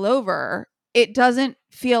boil over, it doesn't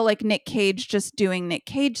feel like Nick Cage just doing Nick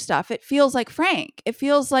Cage stuff. It feels like Frank. It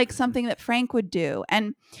feels like something that Frank would do.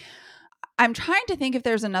 And I'm trying to think if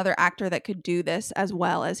there's another actor that could do this as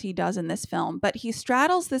well as he does in this film, but he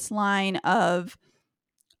straddles this line of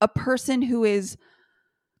a person who is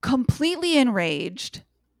completely enraged,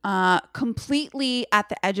 completely at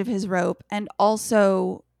the edge of his rope, and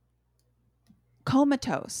also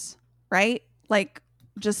comatose, right? Like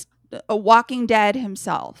just a Walking Dead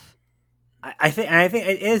himself. I think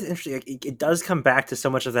it is interesting. It does come back to so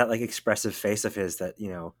much of that like expressive face of his that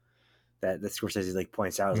that Scorsese like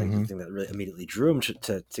points out is like the thing that really immediately drew him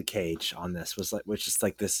to Cage on this was like, which is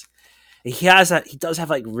like this. He does have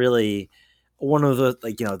like really one of the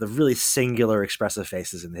like the really singular expressive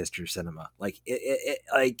faces in the history of cinema. Like it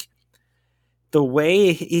like the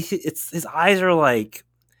way his eyes are like,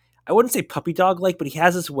 I wouldn't say puppy dog like, but he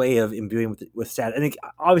has this way of imbuing with sad. I think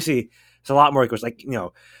obviously there's a lot more. It goes like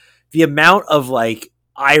the amount of like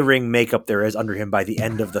eye ring makeup there is under him by the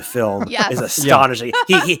end of the film is astonishing.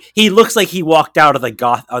 Yeah. He looks like he walked out of the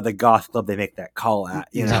goth club they make that call at.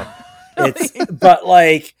 It's but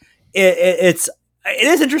like it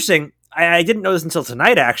is interesting. I didn't know this until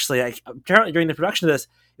tonight. Actually, apparently during the production of this,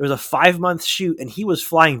 it was a 5-month shoot, and he was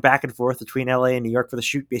flying back and forth between LA and New York for the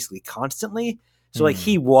shoot basically constantly. So like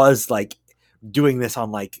he was like doing this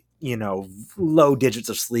on like low digits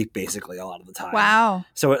of sleep basically a lot of the time. Wow.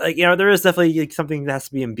 So like there is definitely like something that has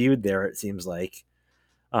to be imbued there. It seems like.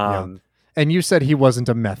 And you said he wasn't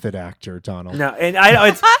a method actor, Donald. No, and I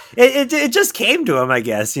know it just came to him. I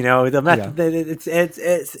guess the method.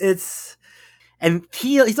 It's and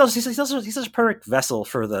he's such a perfect vessel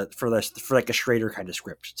for like a Schrader kind of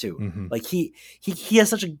script too. Mm-hmm. Like he has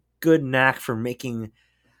such a good knack for making,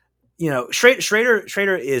 you know,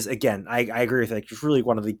 Schrader is, again, I agree with, like, really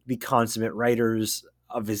one of the consummate writers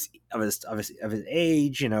of his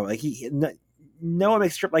age. You know, like no one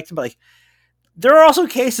makes a script like him, but like there are also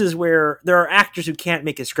cases where there are actors who can't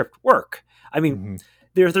make a script work. I mean. Mm-hmm.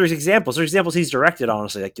 There's examples he's directed,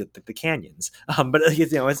 honestly, like the Canyons. But you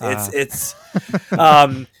know, it's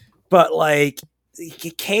but like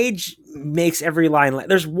Cage makes every line.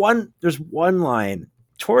 There's one line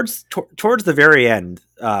towards the very end,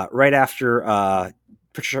 right after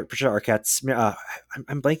Patricia Arquette's.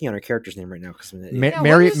 I'm blanking on her character's name right now because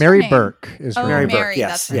Mary Burke is her Mary name. Burke.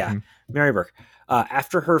 Yes, right. yeah, Mary Burke.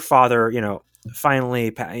 After her father, you know,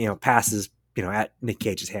 finally, you know, passes, you know, at Nick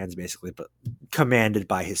Cage's hands, basically, but commanded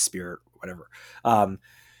by his spirit, whatever.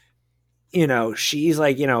 You know, she's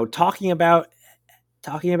like, you know, talking about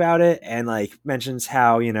it, and like mentions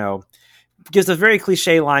how, you know, gives a very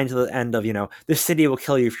cliche line to the end of, you know, this city will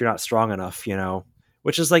kill you if you're not strong enough, you know,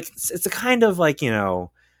 which is like, it's a kind of like, you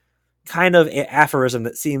know, kind of aphorism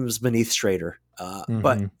that seems beneath Schrader.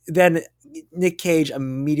 But then Nick Cage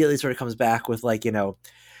immediately sort of comes back with like, you know,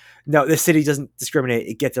 no, this city doesn't discriminate.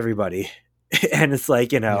 It gets everybody. And it's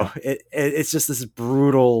like, you know, it's just this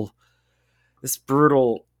brutal,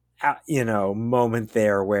 you know, moment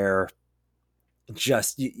there where you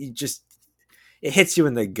just, it hits you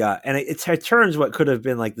in the gut, and it turns what could have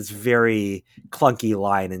been like this very clunky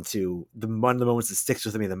line into one of the moments that sticks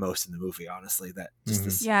with me the most in the movie, honestly. That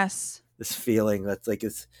just this feeling that's like,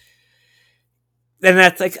 it's, and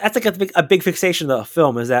that's like a big fixation of the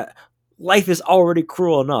film, is that life is already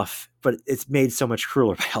cruel enough, but it's made so much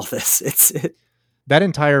crueler by all this. That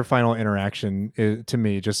entire final interaction to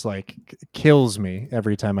me just like kills me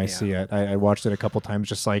every time I see it. I watched it a couple times,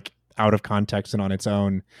 just like out of context and on its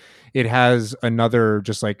own. It has another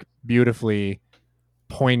just like beautifully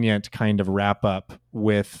poignant kind of wrap up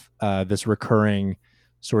with this recurring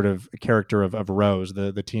sort of character of Rose,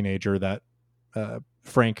 the teenager that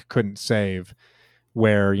Frank couldn't save,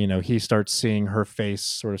 where, you know, he starts seeing her face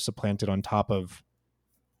sort of supplanted on top of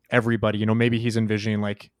everybody. You know, maybe he's envisioning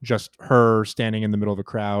like just her standing in the middle of a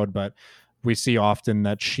crowd, but we see often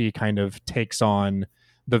that she kind of takes on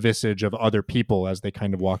the visage of other people as they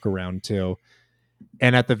kind of walk around too.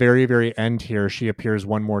 And at the very, very end here, she appears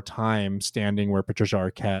one more time standing where Patricia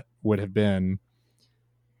Arquette would have been.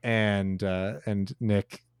 And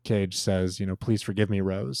Nick Cage says, you know, please forgive me,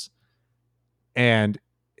 Rose. And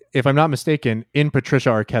if I'm not mistaken, in Patricia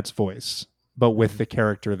Arquette's voice, but with the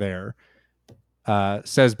character there,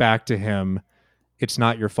 says back to him, it's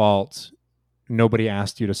not your fault. Nobody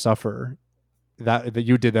asked you to suffer. That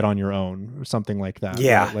you did that on your own, or something like that.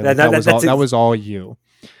 Yeah, right? That was all you.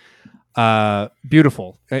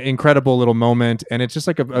 Beautiful, incredible little moment, and it's just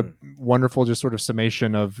like a wonderful, just sort of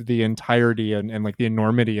summation of the entirety and like the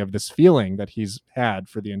enormity of this feeling that he's had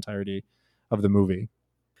for the entirety of the movie.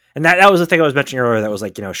 And that was the thing I was mentioning earlier. That was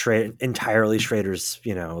like, you know, entirely Schrader's,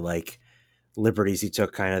 you know, like liberties he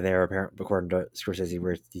took kind of there, apparently, according to Scorsese,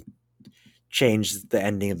 where he changed the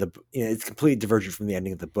ending of the, you know, it's completely divergent from the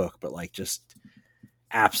ending of the book, but like just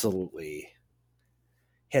absolutely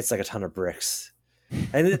hits like a ton of bricks.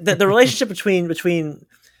 And the relationship between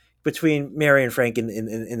Mary and Frank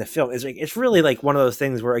in the film is like, it's really like one of those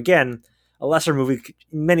things where, again,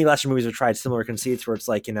 many lesser movies have tried similar conceits where it's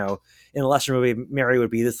like, you know, in a lesser movie, Mary would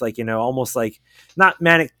be this like, you know, almost like not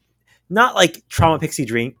manic, not like trauma pixie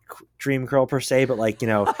dream girl per se, but like, you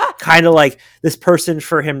know, kind of like this person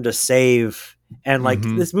for him to save. And like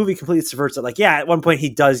this movie completely subverts it. Like, yeah, at one point he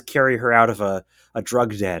does carry her out of a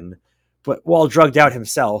drug den, but while drugged out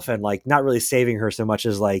himself, and like not really saving her so much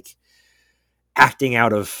as like acting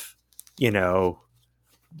out of, you know,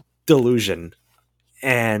 delusion.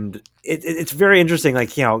 And it's very interesting.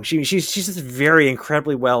 Like, you know, she's this very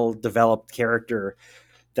incredibly well developed character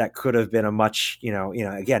that could have been a much, you know,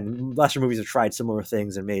 again, lesser movies have tried similar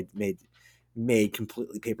things and made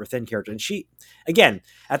completely paper thin character. And she, again,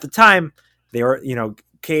 at the time they were, you know,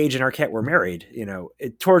 Cage and Arquette were married, you know,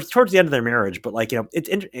 towards the end of their marriage. But like, you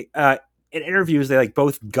know, in interviews, they like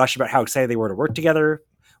both gush about how excited they were to work together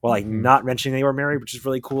while like not mentioning they were married, which is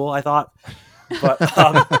really cool, I thought. But,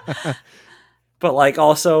 but like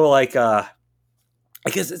also like, I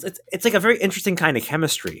guess it's like a very interesting kind of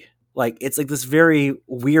chemistry. Like it's like this very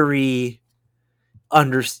weary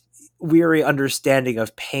understanding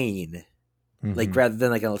of pain, like rather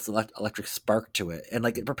than like an electric spark to it, and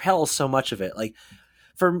like it propels so much of it. Like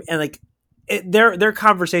their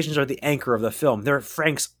conversations are the anchor of the film. They're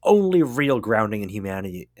Frank's only real grounding in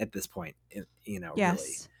humanity at this point, you know. Yes.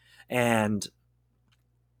 Really. And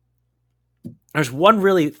there's one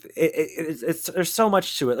really there's so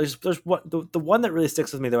much to it. There's one the one that really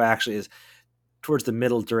sticks with me though actually is towards the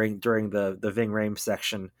middle during the Ving Rhames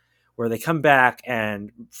section where they come back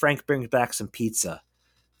and Frank brings back some pizza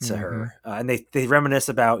to her and they reminisce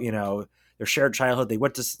about their shared childhood. They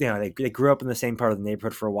went to they grew up in the same part of the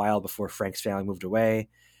neighborhood for a while before Frank's family moved away.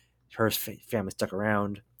 Her family stuck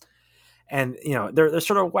around, and they're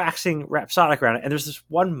sort of waxing rhapsodic around it. And there's this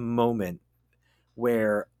one moment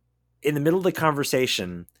where in the middle of the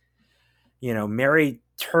conversation, Mary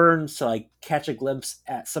turns to like catch a glimpse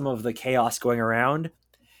at some of the chaos going around,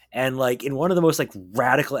 and like in one of the most like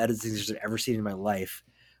radical editing I've ever seen in my life,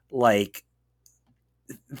 like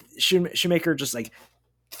Shoemaker just like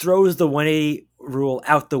throws the 180 rule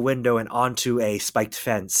out the window and onto a spiked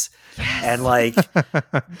fence. Yes. And like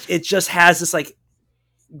it just has this like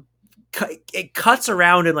it cuts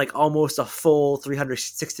around in like almost a full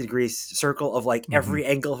 360 degrees circle of like every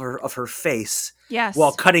angle of her face. Yes.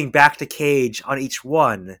 While cutting back to Cage on each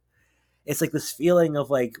one. It's like this feeling of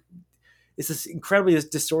like it's this incredibly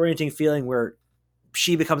disorienting feeling where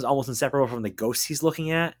she becomes almost inseparable from the ghosts he's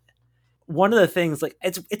looking at. One of the things, like,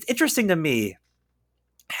 it's interesting to me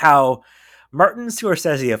how Martin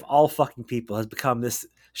Scorsese, of all fucking people, has become this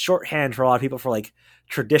shorthand for a lot of people for like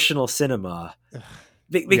traditional cinema,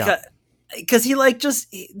 because he like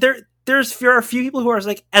just there are a few people who are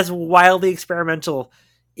like as wildly experimental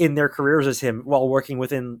in their careers as him while working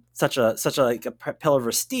within such a like a pillar of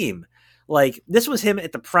esteem. Like this was him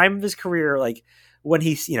at the prime of his career, like when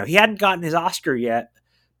he's he hadn't gotten his Oscar yet.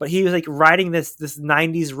 But he was like riding this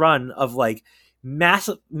 90s run of like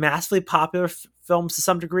massively popular films to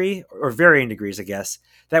some degree, or varying degrees, I guess,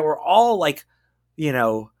 that were all like,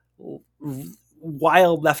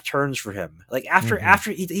 wild left turns for him. Like after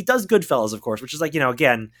he does Goodfellas, of course, which is like,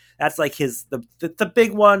 again, that's like the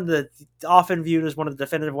big one that often viewed as one of the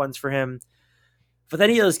definitive ones for him. But then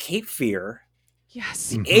he does Cape Fear.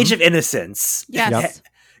 Yes. Age of Innocence. Yes.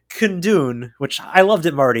 Kundun, which I loved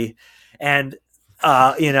it, Marty. And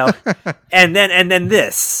and then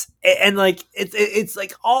this, and like it's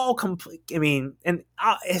like all complete. I mean, and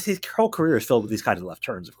his whole career is filled with these kinds of left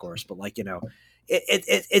turns, of course. But like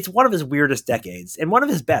it's one of his weirdest decades and one of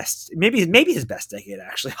his best, maybe his best decade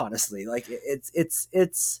actually. Honestly, like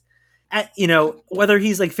it's at, whether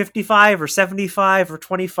he's like 55 or 75 or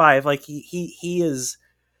 25, like he is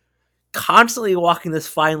constantly walking this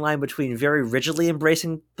fine line between very rigidly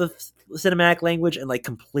embracing the cinematic language and like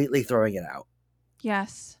completely throwing it out.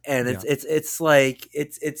 Yes. And it's like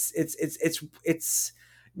it's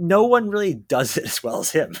no one really does it as well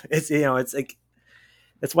as him. It's it's like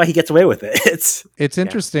that's why he gets away with it. It's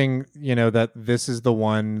interesting, that this is the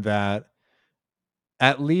one that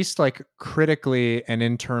at least like critically and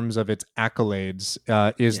in terms of its accolades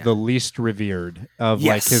is the least revered of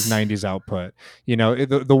like his 90s output.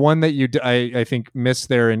 The one that I think missed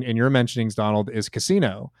there in your mentionings, Donald, is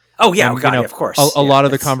Casino. Oh yeah, and, of course. A lot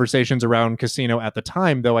of the conversations around Casino at the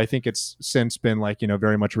time, though, I think it's since been like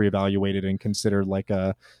very much reevaluated and considered like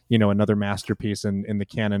a another masterpiece in the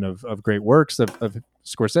canon of great works of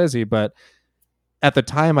Scorsese. But at the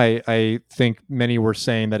time, I think many were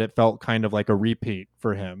saying that it felt kind of like a repeat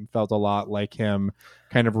for him. Felt a lot like him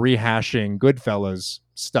kind of rehashing Goodfellas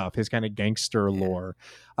stuff, his kind of gangster lore.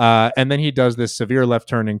 And then he does this severe left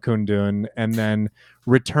turn in Kundun and then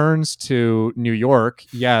returns to New York,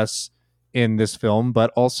 yes, in this film,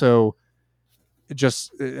 but also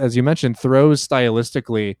just, as you mentioned, throws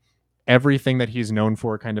stylistically everything that he's known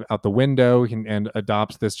for kind of out the window and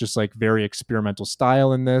adopts this just like very experimental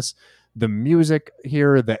style in this. The music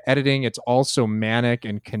here, the editing, it's also manic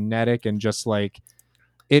and kinetic and just like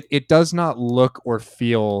it does not look or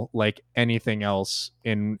feel like anything else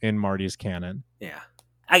in Marty's canon. Yeah.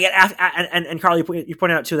 I get and Carl, you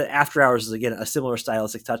pointed out too that After Hours is again a similar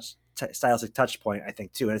stylistic touch point, I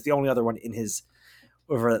think too, and it's the only other one in his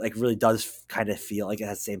over that like really does kind of feel like it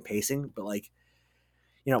has the same pacing, but like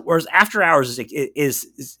whereas After Hours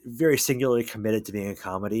is very singularly committed to being a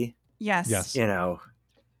comedy. Yes.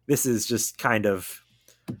 This is just kind of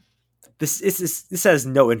this has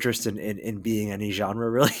no interest in being any genre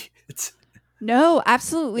really. No,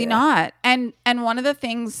 absolutely not. And one of the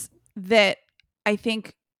things that I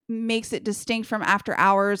think makes it distinct from After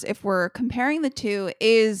Hours, if we're comparing the two,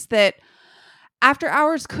 is that After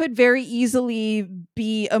Hours could very easily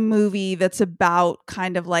be a movie that's about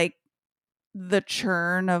kind of like the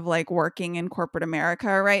churn of like working in corporate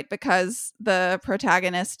America, right? Because the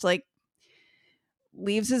protagonist like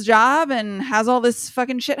leaves his job and has all this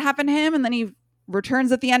fucking shit happen to him, and then he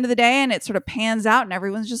returns at the end of the day and it sort of pans out and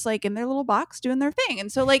everyone's just like in their little box doing their thing.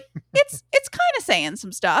 And so like it's kind of saying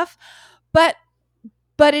some stuff, but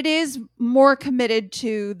but it is more committed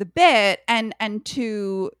to the bit and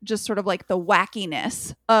to just sort of like the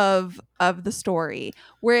wackiness of the story.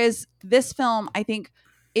 Whereas this film, I think,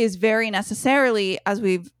 is very necessarily, as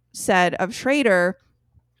we've said of Schrader,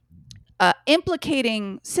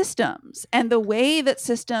 implicating systems and the way that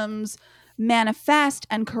systems manifest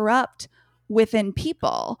and corrupt within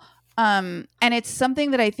people. And it's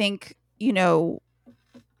something that I think,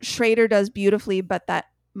 Schrader does beautifully, but that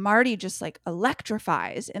Marty just like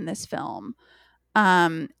electrifies in this film.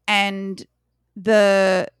 And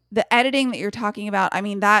the editing that you're talking about, I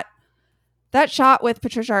mean, that shot with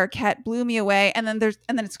Patricia Arquette blew me away. And then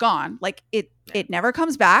it's gone. Like it never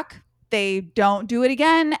comes back. They don't do it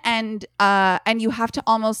again. And you have to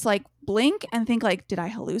almost like blink and think like, did I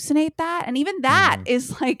hallucinate that? And even that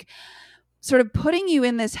is like sort of putting you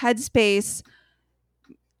in this headspace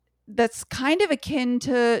that's kind of akin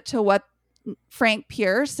to what Frank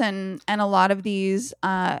Pierce and a lot of these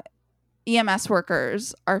EMS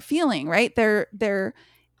workers are feeling, right? There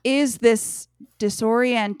is this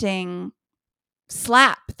disorienting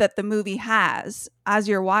slap that the movie has as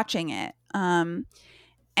you're watching it.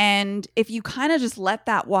 And if you kind of just let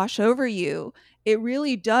that wash over you, it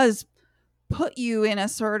really does put you in a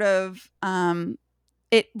sort of,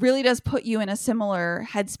 it really does put you in a similar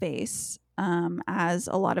headspace as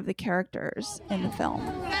a lot of the characters in the film.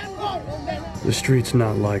 The street's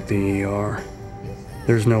not like the ER.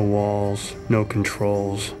 There's no walls, no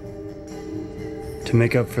controls. To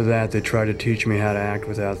make up for that, they try to teach me how to act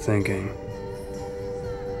without thinking.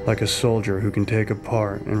 Like a soldier who can take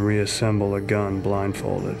apart and reassemble a gun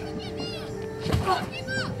blindfolded. Fuck him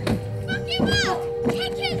up! Fuck him up!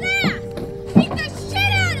 Kick his ass! Beat the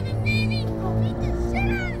shit out of him, baby! Beat the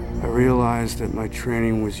shit out of him! I realized that my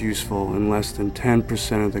training was useful in less than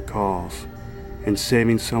 10% of the calls, and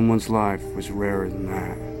saving someone's life was rarer than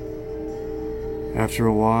that. After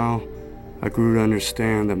a while, I grew to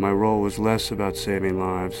understand that my role was less about saving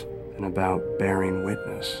lives than about bearing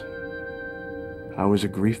witness. I was a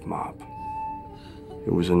grief mob.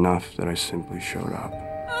 It was enough that I simply showed up.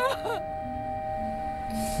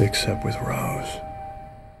 Except with Rose.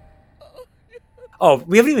 Oh,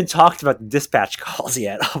 we haven't even talked about the dispatch calls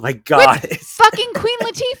yet. Oh my god. Fucking Queen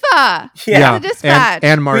Latifah. Yeah. The dispatch.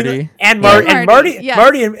 And Marty. And Marty. Yes.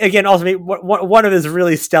 Marty, again, also made one of his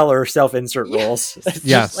really stellar self-insert roles. It's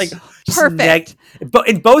Yes. just like Perfect. But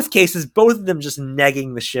in both cases, both of them just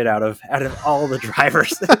negging the shit out of all the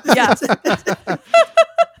drivers. Yes.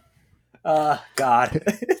 God.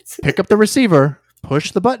 Pick up the receiver,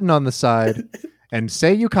 push the button on the side, and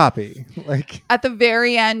say you copy. Like At the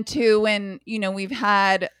very end too, when we've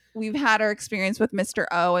had our experience with Mr.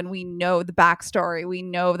 O, and we know the backstory. We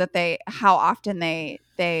know that how often they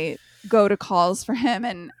go to calls for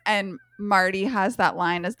him, and Marty has that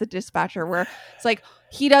line as the dispatcher where it's like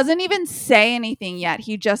he doesn't even say anything yet.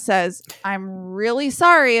 He just says, "I'm really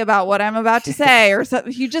sorry about what I'm about to say," or so.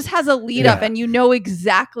 He just has a lead up, and you know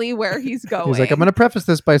exactly where he's going. he's like, I'm going to preface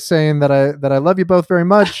this by saying that I love you both very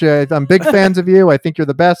much. I'm big fans of you. I think you're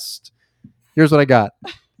the best. Here's what I got.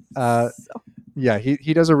 Yeah,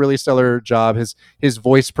 he does a really stellar job. His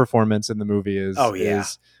voice performance in the movie is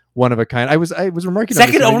one of a kind. I was remarking on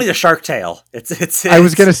second this, only to Shark Tale. It's I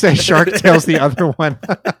was gonna say Shark Tale's the other one,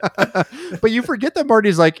 but you forget that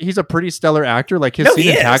Marty's like he's a pretty stellar actor. Like his scene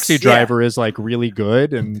in Taxi Driver is like really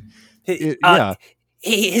good, and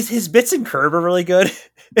his bits in Curb are really good.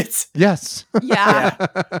 It's yes, yeah.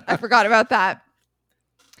 I forgot about that.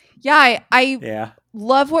 Yeah, I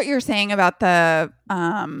love what you're saying about the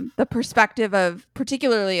perspective of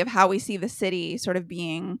particularly of how we see the city sort of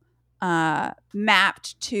being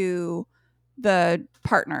mapped to the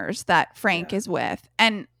partners that Frank is with.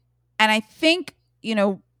 And I think,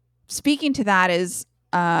 speaking to that is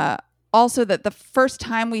also that the first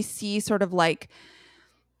time we see sort of like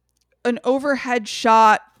an overhead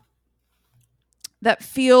shot that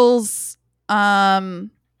feels less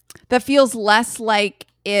like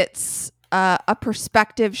it's a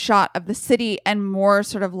perspective shot of the city and more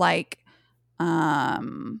sort of like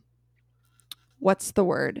what's the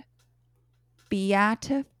word?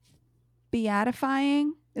 Beatifying?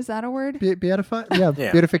 Is that a word? Beatify? Yeah,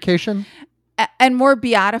 beatification. And more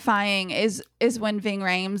beatifying is when Ving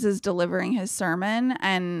Rhames is delivering his sermon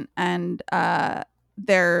and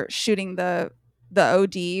they're shooting the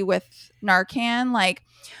OD with Narcan. Like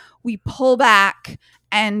we pull back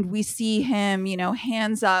and we see him,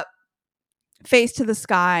 hands up, face to the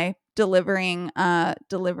sky, delivering.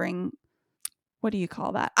 What do you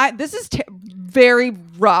call that? This is very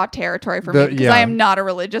raw territory for me because I am not a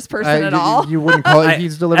religious person at all. You wouldn't call it.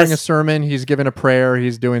 He's delivering a sermon. He's giving a prayer.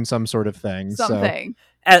 He's doing some sort of thing. Something.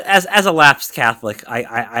 as a lapsed Catholic,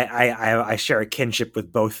 I share a kinship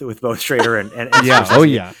with both Schrader and Yeah. Scorsese. Oh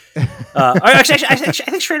yeah. Actually, I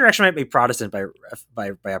think Schrader actually might be Protestant by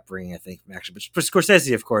upbringing. I think actually, but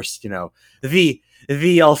Scorsese, of course,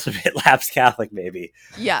 the ultimate lapsed Catholic, maybe.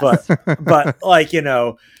 Yes. But like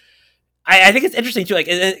I think it's interesting too. Like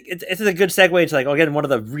it's a good segue to like again one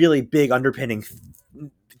of the really big underpinning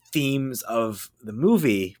themes of the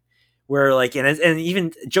movie, where like and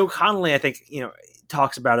even Joe Connolly, I think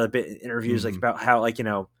talks about it a bit in interviews, like about how like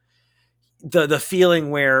the feeling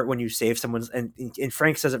where when you save someone's and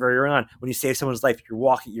Frank says it very early on, when you save someone's life, you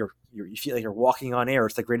feel like you're walking on air.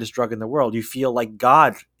 It's the greatest drug in the world. You feel like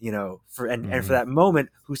God, and for that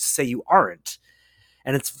moment, who's to say you aren't?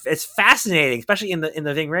 And it's fascinating, especially in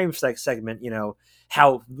the Ving Rhames segment,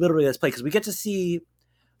 how literally that's played, because we get to see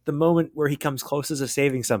the moment where he comes closest to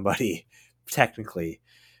saving somebody, technically,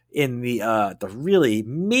 in the really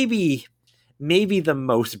maybe the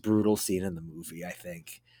most brutal scene in the movie. I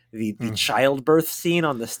think the childbirth scene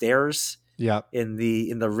on the stairs. Yeah. In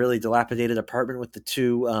the really dilapidated apartment with the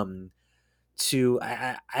two I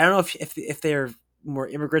don't know if they're more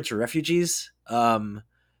immigrants or refugees.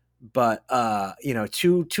 But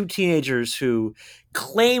two teenagers who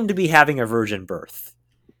claim to be having a virgin birth.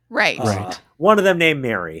 Right. Right. One of them named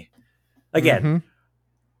Mary. Again, Mhm.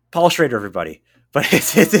 Paul Schrader, everybody. But they're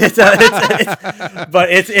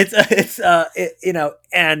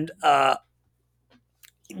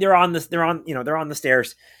on the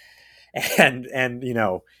stairs, and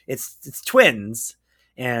it's twins,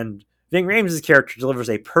 and Ving Rhames' character delivers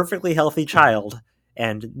a perfectly healthy child,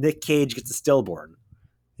 and Nick Cage gets a stillborn.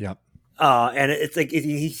 Yep. And it's like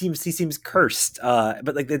he seems cursed.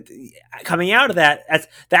 But like coming out of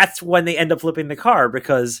that's when they end up flipping the car,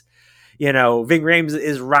 because Ving Rhames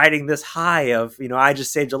is riding this high of I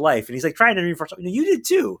just saved a life, and he's like trying to reinforce. You did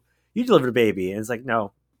too. You delivered a baby, and it's like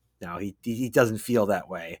no, he doesn't feel that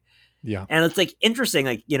way. Yeah. And it's like interesting,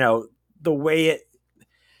 like the way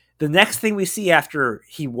the next thing we see after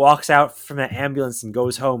he walks out from that ambulance and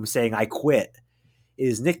goes home saying I quit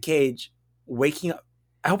is Nick Cage waking up.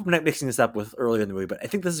 I hope I'm not mixing this up with earlier in the movie, but I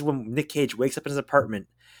think this is when Nick Cage wakes up in his apartment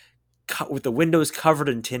with the windows covered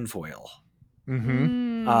in tinfoil.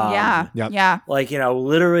 Mm-hmm. Yeah. Yep. Yeah. Like,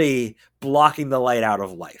 in blocking the light out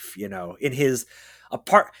of life, in his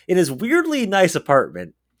in his weirdly nice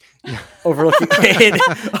apartment overlooking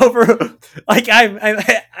like I don't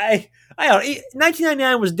know,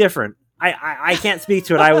 1999 was different. I can't speak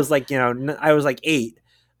to it. I was like, I was like 8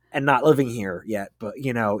 and not living here yet, but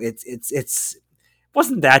it's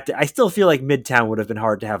wasn't that I still feel like Midtown would have been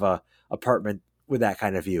hard to have a apartment with that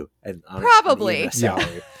kind of view and Probably.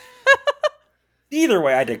 salary. Either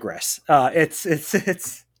way, I digress. It's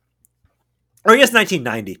or I guess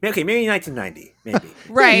 1990. Okay, maybe 1990, maybe.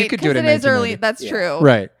 Right. you could do it in Because it is early. 1990. That's true.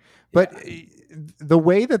 Right. But the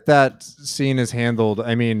way that scene is handled,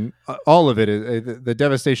 I mean, all of it is the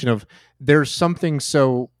devastation of there's something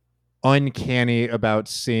so uncanny about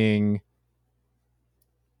seeing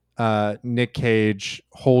Nick Cage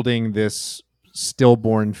holding this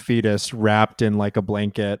stillborn fetus wrapped in like a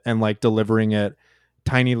blanket and like delivering it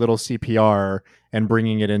tiny little CPR and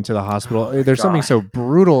bringing it into the hospital. There's something so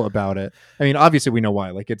brutal about it. I mean, obviously we know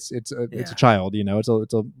why. Like it's a child, it's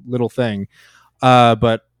a little thing.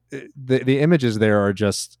 But the images there are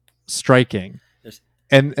just striking. Yes.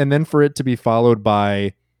 And then for it to be followed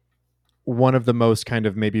by one of the most kind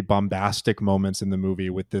of maybe bombastic moments in the movie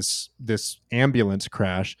with this ambulance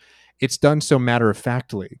crash, it's done so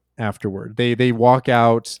matter-of-factly afterward. They walk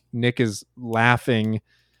out, Nick is laughing,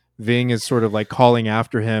 Ving is sort of like calling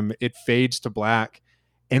after him, it fades to black,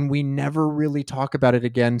 and we never really talk about it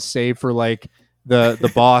again, save for like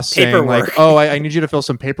the boss saying like, oh, I need you to fill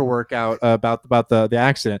some paperwork out about the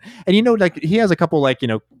accident. And like he has a couple like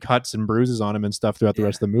cuts and bruises on him and stuff throughout the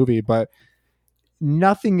rest of the movie, but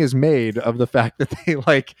nothing is made of the fact that they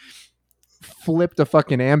like flipped a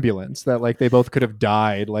fucking ambulance, that like they both could have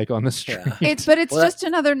died like on the street. It's just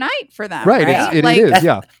another night for them, right? right? It is.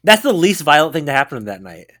 That's the least violent thing to happen that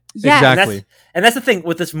night. Yes. Exactly. And that's the thing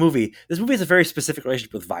with this movie. This movie has a very specific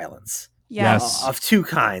relationship with violence. Yes. Of two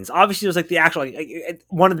kinds. Obviously, there's like the actual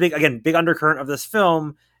one of the big undercurrent of this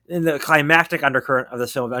film, and the climactic undercurrent of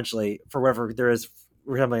this film eventually, for whatever there is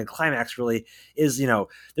resembling a climax, really is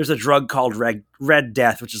there's a drug called Red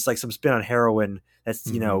Death, which is like some spin on heroin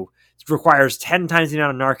that's requires 10 times the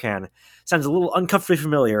amount of Narcan. Sounds a little uncomfortably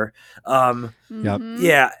familiar.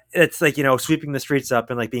 Yeah, it's like sweeping the streets up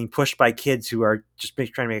and like being pushed by kids who are just trying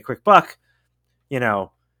to make a quick buck.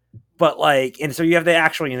 But like, and so you have the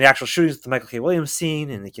actual shootings with the Michael K. Williams scene,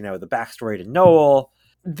 and the backstory to Noel,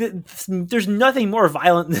 there's nothing more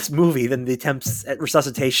violent in this movie than the attempts at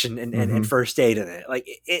resuscitation and first aid in it. Like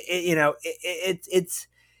it's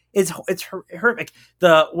horrific.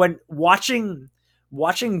 When watching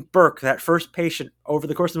Burke, that first patient, over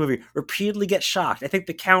the course of the movie, repeatedly get shocked. I think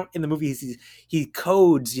the count in the movie is he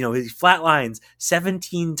codes, he flatlines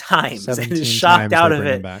 17 times 17 and is shocked out they of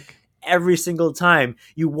bring him it back. every single time.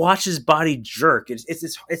 You watch his body jerk. It's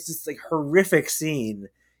this like horrific scene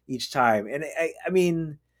each time, and I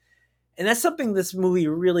mean, and that's something this movie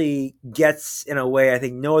really gets in a way I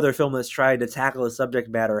think no other film that's tried to tackle the subject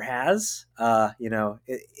matter has.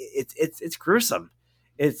 It's gruesome.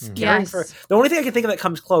 It's caring for. The only thing I can think of that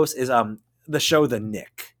comes close is the show The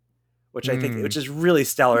Nick, which I think which is really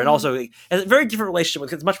stellar, and also has a very different relationship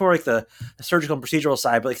with. It's much more like the surgical and procedural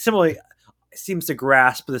side, but like similarly seems to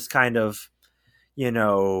grasp this kind of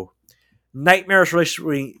nightmarish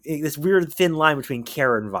relationship, this weird thin line between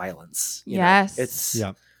care and violence. Yes. It's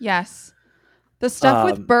Yes. The stuff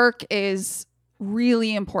with Burke is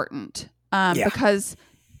really important because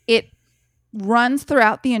it runs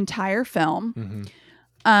throughout the entire film. Mm-hmm.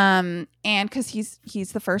 And because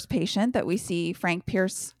he's the first patient that we see Frank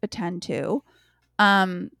Pierce attend to.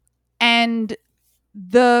 And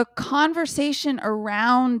the conversation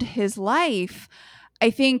around his life, I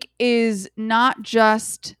think, is not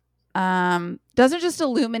just doesn't just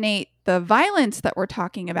illuminate the violence that we're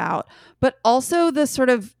talking about, but also the sort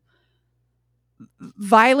of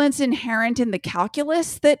violence inherent in the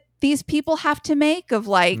calculus that these people have to make of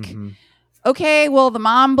like, okay, well, the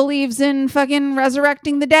mom believes in fucking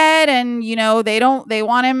resurrecting the dead, and they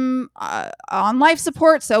want him on life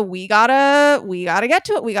support, so we gotta get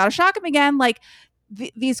to it. We gotta shock him again. Like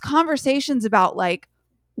these conversations about like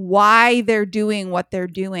why they're doing what they're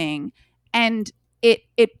doing, and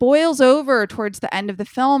it boils over towards the end of the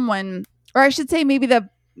film when, or I should say, maybe the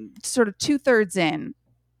sort of 2/3 in.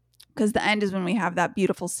 Because the end is when we have that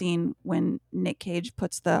beautiful scene when Nick Cage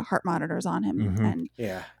puts the heart monitors on him, and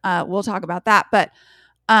we'll talk about that. But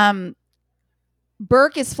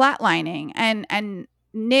Burke is flatlining, and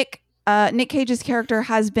Nick Cage's character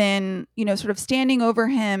has been, sort of standing over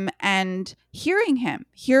him and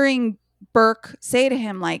hearing Burke say to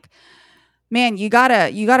him like, "Man, you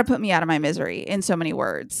gotta put me out of my misery," in so many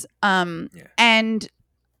words. And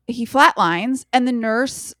he flatlines, and the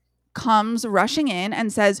nurse comes rushing in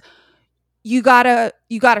and says, you gotta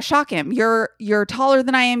shock him. You're taller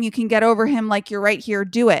than I am. You can get over him. Like, you're right here.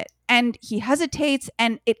 Do it. And he hesitates,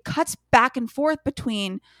 and it cuts back and forth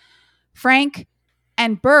between Frank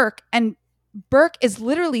and Burke is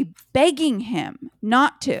literally begging him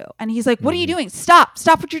not to. And he's like, what are you doing? Stop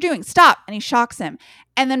what you're doing. Stop. And he shocks him.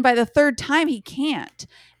 And then by the third time he can't.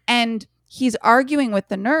 And he's arguing with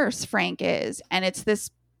the nurse, Frank is, and it's this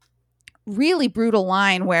really brutal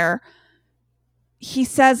line where he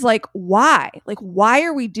says like, why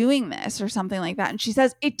are we doing this, or something like that. And she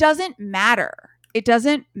says, it doesn't matter.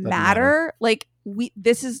 Like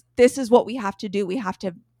this is what we have to do. We have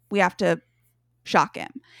to shock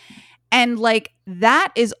him. And like,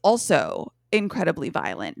 that is also incredibly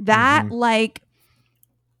violent. That like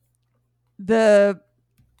the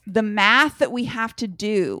math that we have to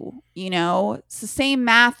do, it's the same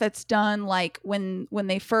math that's done like when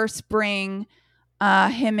they first bring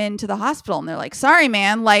him into the hospital, and they're like, sorry,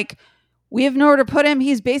 man, like we have nowhere to put him.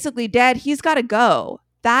 He's basically dead. He's got to go.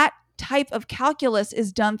 That type of calculus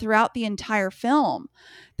is done throughout the entire film.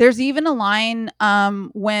 There's even a line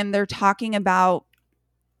when they're talking about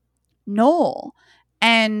Noel,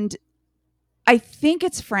 and I think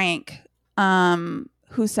it's Frank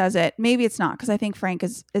who says it. Maybe it's not, because I think Frank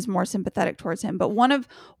is more sympathetic towards him. But one of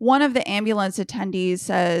the ambulance attendees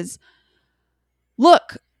says,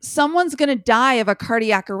 look, someone's going to die of a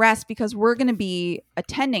cardiac arrest because we're going to be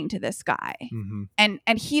attending to this guy, and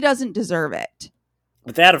he doesn't deserve it.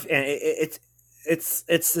 But it's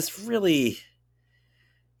this really,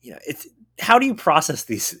 it's, how do you process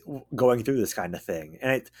these going through this kind of thing?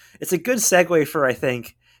 And it's a good segue for, I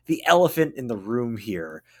think, the elephant in the room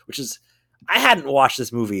here, which is, I hadn't watched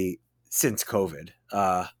this movie since COVID.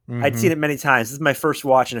 I'd seen it many times. This is my first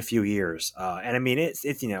watch in a few years. And I mean, it's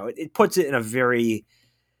it puts it in a very,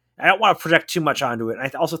 I don't want to project too much onto it. And I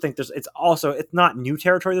also think it's not new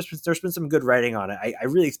territory. There's been some good writing on it. I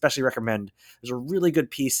really especially recommend, there's a really good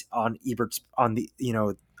piece on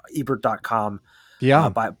Ebert.com. Yeah.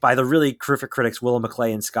 By the really terrific critics, Willa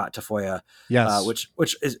McClay and Scott Tafoya. Yes.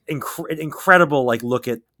 Which is incredible, like, look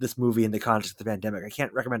at this movie in the context of the pandemic. I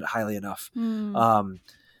can't recommend it highly enough.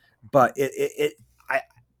 But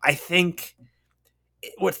I think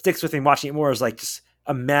what sticks with me watching it more is like just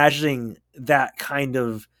imagining that kind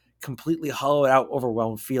of completely hollowed out,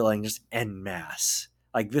 overwhelmed feeling just en masse.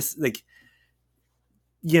 like this, like,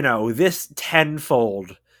 you know, this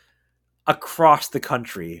tenfold across the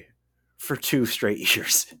country for 2 straight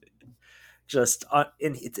years. Just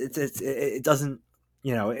and it doesn't,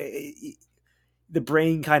 you know, the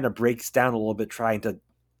brain kind of breaks down a little bit trying to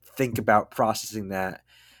think about processing that.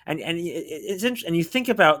 And it's interesting. And you think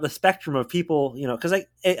about the spectrum of people, you know, because like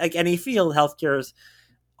any field, healthcare is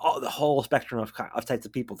the whole spectrum of types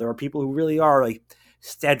of people. There are people who really are like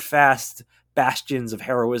steadfast bastions of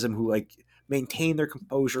heroism who like maintain their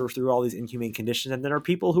composure through all these inhumane conditions, and then there are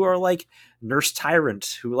people who are like nurse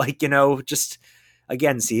tyrant who, like, you know, just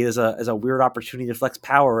again see it as a weird opportunity to flex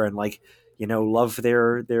power and, like, you know, love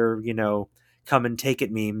their you know, come and take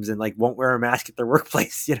it memes and like won't wear a mask at their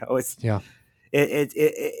workplace. You know, it's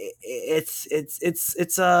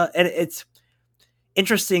it's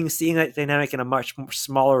interesting seeing that dynamic in a much more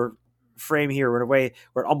smaller frame here, in a way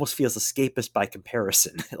where it almost feels escapist by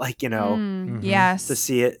comparison. Like, you know, Yes. to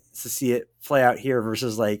see it play out here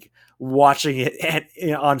versus like watching it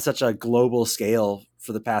you know, on such a global scale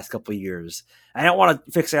for the past couple of years. I don't want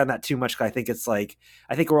to fixate on that too much, because I think it's like,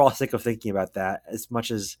 I think we're all sick of thinking about that as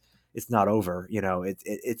much as it's not over. You know,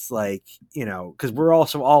 it's like, you know, because we're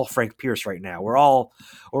also all Frank Pierce right now. We're all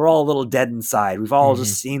a little dead inside. We've all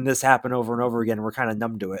just seen this happen over and over again. And we're kind of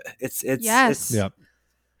numb to it. It's Yep.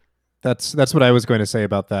 That's what I was going to say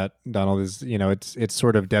about that, Donald, is, you know, it's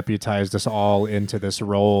sort of deputized us all into this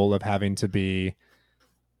role of having to be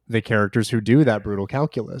the characters who do that brutal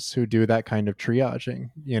calculus, who do that kind of triaging.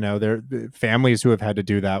 You know, they're families who have had to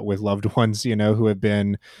do that with loved ones, you know, who have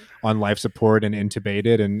been on life support and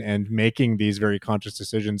intubated, and making these very conscious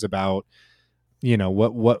decisions about, you know,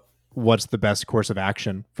 what's the best course of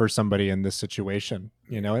action for somebody in this situation,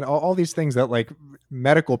 you know, and all these things that like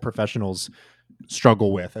medical professionals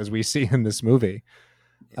struggle with, as we see in this movie.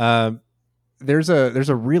 There's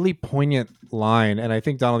a really poignant line, and I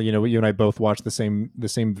think, Donald, you know, you and I both watched the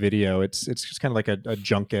same video. It's just kind of like a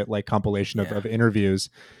junket, like compilation of interviews,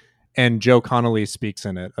 and Joe Connolly speaks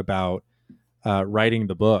in it about writing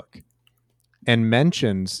the book, and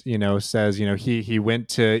mentions, you know, says, you know, he went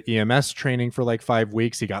to EMS training for like 5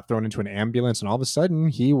 weeks. He got thrown into an ambulance, and all of a sudden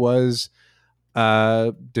he was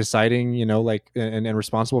deciding, you know, like, and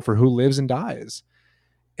responsible for who lives and dies.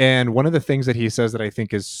 And one of the things that he says that I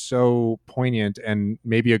think is so poignant, and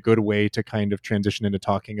maybe a good way to kind of transition into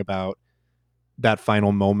talking about that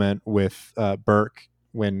final moment with Burke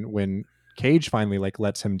when Cage finally like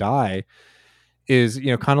lets him die, is, you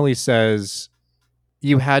know, Connolly says,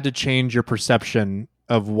 you had to change your perception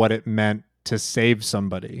of what it meant to save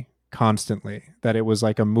somebody constantly, that it was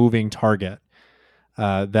like a moving target,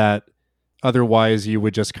 that otherwise you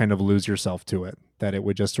would just kind of lose yourself to it, that it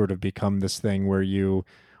would just sort of become this thing where you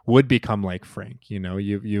would become like Frank. You know,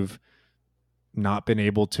 you've not been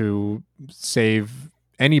able to save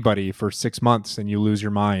anybody for 6 months, and you lose your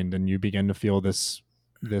mind, and you begin to feel this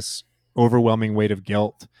overwhelming weight of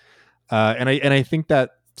guilt. And I think that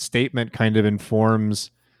statement kind of informs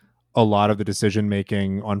a lot of the decision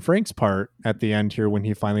making on Frank's part at the end here, when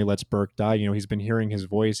he finally lets Burke die. You know, he's been hearing his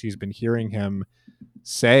voice, he's been hearing him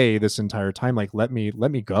say this entire time, like, let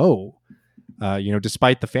me go, you know,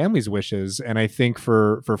 despite the family's wishes. And I think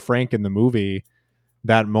for Frank in the movie,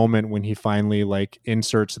 that moment when he finally like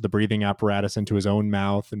inserts the breathing apparatus into his own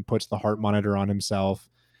mouth and puts the heart monitor on himself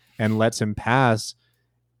and lets him pass,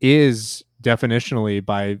 is definitionally,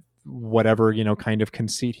 by whatever, you know, kind of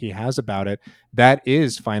conceit he has about it, that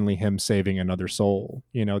is finally him saving another soul.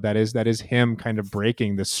 You know, that is him kind of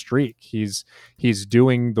breaking the streak. He's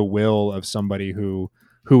doing the will of somebody who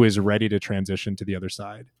is ready to transition to the other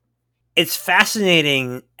side. It's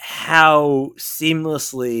fascinating how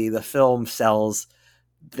seamlessly the film sells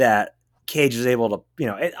that Cage is able to, you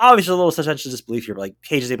know, obviously a little suspension of disbelief here, but like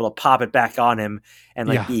Cage is able to pop it back on him and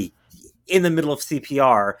like be in the middle of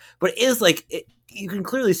CPR, but it is like, you can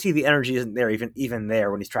clearly see the energy isn't there even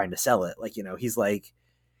there when he's trying to sell it. Like, you know, he's like,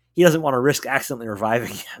 he doesn't want to risk accidentally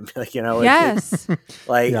reviving him. Like, you know, Yes.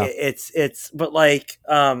 it's, but like,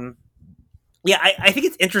 I think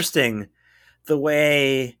it's interesting the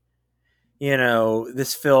way, you know,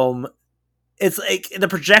 this film, it's like the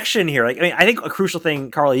projection here. Like, I mean, I think a crucial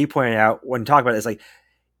thing, Carla, you pointed out when talking about it, is like,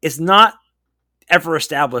 it's not ever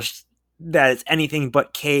established that it's anything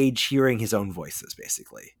but Cage hearing his own voices,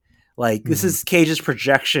 basically. Like, this is Cage's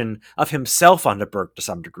projection of himself onto Burke to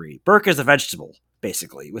some degree. Burke is a vegetable,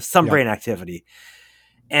 basically, with some brain activity.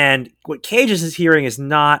 And what Cage is hearing is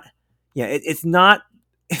not, it's not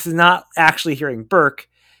actually hearing Burke.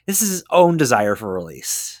 This is his own desire for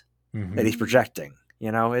release that he's projecting.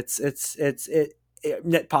 You know, it's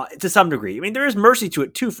to some degree. I mean, there is mercy to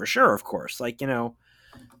it too, for sure, of course. Like, you know,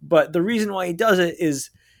 but the reason why he does it is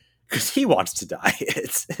because he wants to die.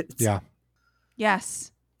 It's Yeah.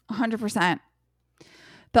 Yes, 100%.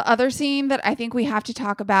 The other scene that I think we have to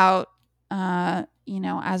talk about,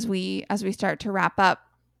 as we start to wrap up,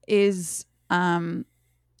 is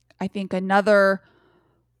I think another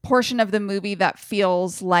portion of the movie that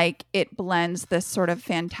feels like it blends this sort of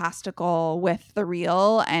fantastical with the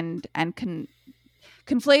real and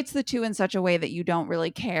conflates the two in such a way that you don't really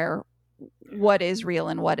care what is real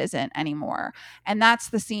and what isn't anymore. And that's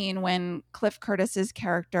the scene when Cliff Curtis's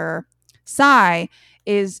character Cy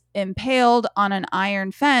is impaled on an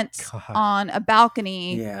iron fence God. on a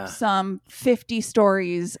balcony Yeah. some 50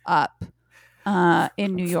 stories up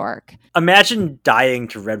in New York. Imagine dying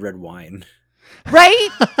to red wine. Right?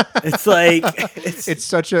 It's like It's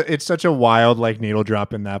such a wild like needle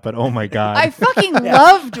drop in that, but oh my god. I fucking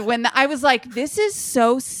loved when I was like, this is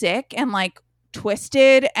so sick and like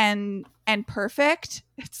twisted and perfect.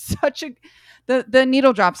 It's such a the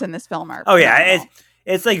needle drops in this film are oh yeah, phenomenal.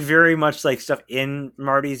 it's like very much like stuff in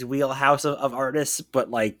Marty's wheelhouse of artists, but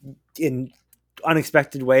like in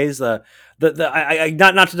unexpected ways. I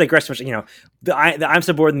not to digress much, the I'm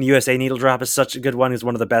So Bored in the USA needle drop is such a good one. It's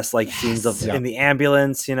one of the best like scenes of Yeah. in the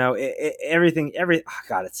ambulance. Everything. Oh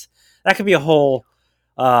God, that could be a whole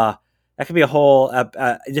different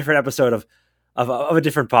episode of a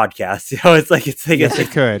different podcast. yes,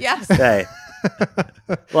 it could. Yes. Hey,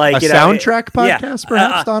 like A soundtrack podcast,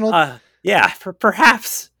 perhaps, Donald? Yeah,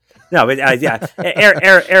 perhaps. No, but yeah,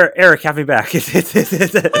 Eric, have me back.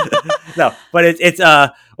 No, but it's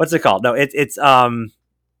what's it called? No, it's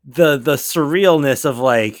the surrealness of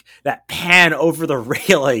like that pan over the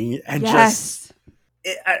railing and just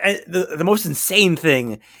the most insane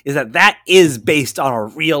thing is that is based on a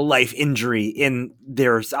real life injury in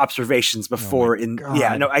their observations before.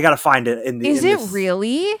 I gotta find it. Is it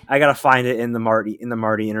really? I gotta find it in the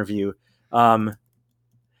Marty interview.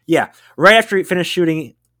 Yeah, right after he finished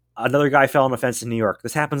shooting, another guy fell on a fence in New York.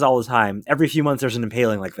 This happens all the time. Every few months, there's an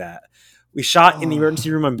impaling like that. We shot in the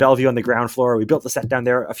emergency room on Bellevue on the ground floor. We built the set down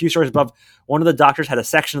there. A few stories above, one of the doctors had a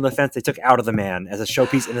section of the fence they took out of the man as a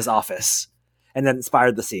showpiece in his office, and then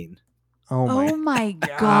inspired the scene. Oh my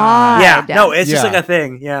god! Yeah, no, it's just like a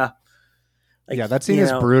thing. Yeah, yeah, that scene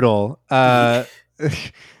is brutal.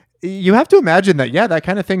 You have to imagine that. Yeah, that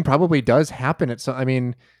kind of thing probably does happen. I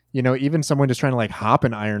mean, even someone just trying to like hop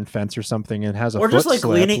an iron fence or something and has a or foot just like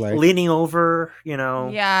slip, leaning over.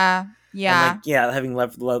 Yeah. And having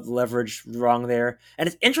leverage wrong there. And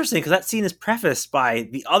it's interesting because that scene is prefaced by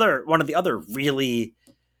one of the other really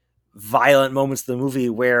violent moments of the movie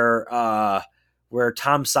where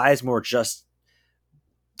Tom Sizemore just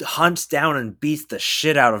hunts down and beats the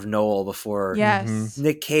shit out of Noel before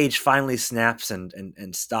Nick Cage finally snaps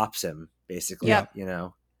and stops him, basically. Yep.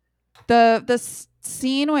 The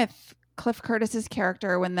scene with Cliff Curtis's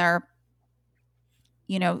character when they're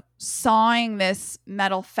sawing this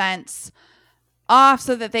metal fence off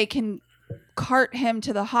so that they can cart him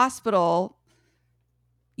to the hospital,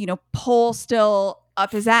 pole still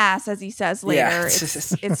up his ass, as he says later. Yeah.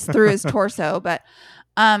 It's through his torso, but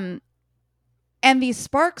and these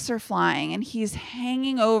sparks are flying and he's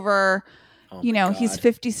hanging over, he's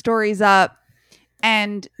 50 stories up,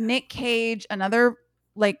 and Nick Cage, another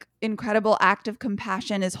like incredible act of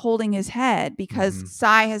compassion, is holding his head because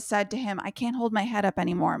Cy has said to him, I can't hold my head up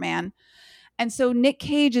anymore, man. And so Nick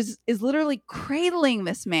Cage is literally cradling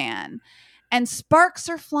this man, and sparks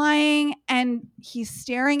are flying and he's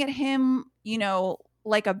staring at him,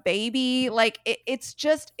 like a baby. Like it's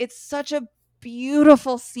such a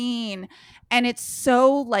beautiful scene, and it's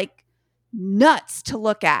so like nuts to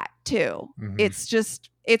look at too.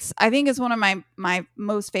 I think it's one of my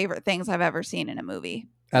most favorite things I've ever seen in a movie.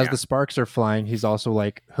 As the sparks are flying, he's also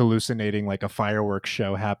like hallucinating like a fireworks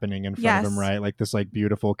show happening in front of him, right? Like this like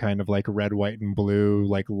beautiful kind of like red, white, and blue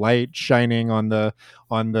like light shining on the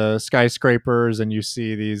skyscrapers, and you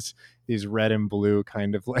see these red and blue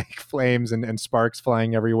kind of like flames and sparks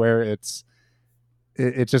flying everywhere. It's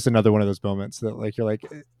just another one of those moments that like you're like,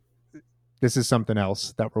 this is something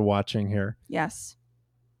else that we're watching here. Yes.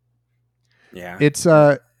 Yeah. It's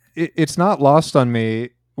not lost on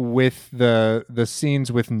me with the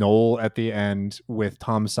scenes with Noel at the end with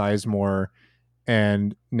Tom Sizemore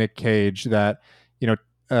and Nick Cage that,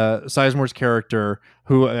 Sizemore's character,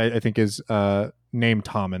 who I think is named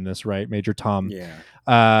Tom in this, right? Major Tom.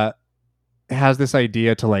 Yeah. Has this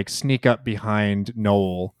idea to like sneak up behind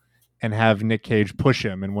Noel and have Nick Cage push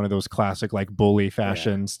him in one of those classic like bully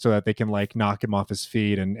fashions so that they can like knock him off his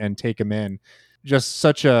feet and take him in. Just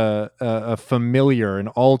such a familiar and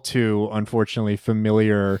all too unfortunately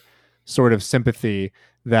familiar sort of sympathy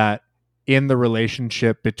that in the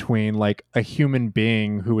relationship between like a human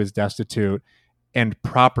being who is destitute and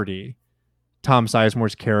property. Tom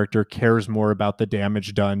Sizemore's character cares more about the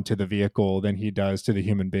damage done to the vehicle than he does to the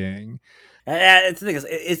human being. And the thing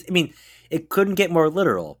is, I mean, it couldn't get more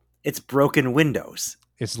literal. It's broken windows.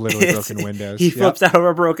 It's literally broken windows. He flips out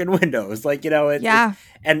over broken windows, like, you know,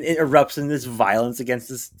 and it erupts in this violence against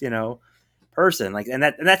this, you know, person. Like, and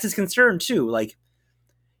that's his concern too. Like,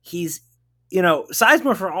 he's, you know,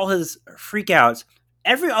 Sizemore, for all his freakouts,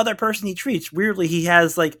 every other person he treats, weirdly, he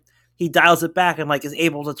has like, he dials it back and like is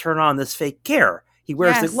able to turn on this fake care. He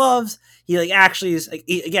wears the gloves. He like actually is like,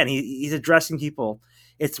 he's addressing people.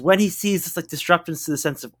 It's when he sees this like disruptions to the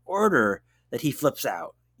sense of order that he flips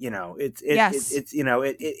out. You know, it's you know,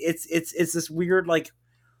 it's this weird, like,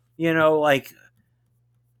 you know, like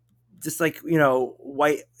just like, you know,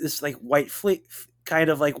 white fleet kind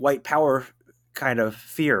of like white power kind of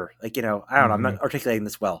fear. Like, you know, I don't know, I'm not articulating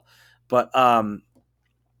this well, but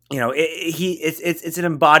you know, it's an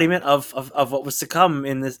embodiment of what was to come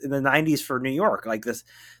in the 90s for New York, like this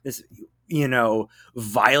you know,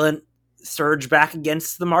 violent surge back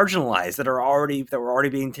against the marginalized that were already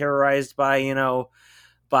being terrorized by, you know,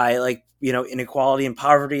 by like, you know, inequality and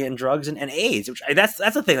poverty and drugs and AIDS, which that's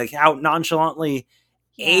the thing, like how nonchalantly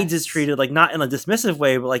AIDS is treated, like not in a dismissive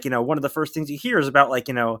way, but like, you know, one of the first things you hear is about like,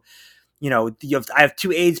 I have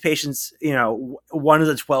 2 AIDS patients, you know, one is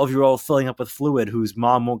a 12-year-old filling up with fluid whose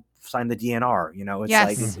mom won't sign the DNR, you know, it's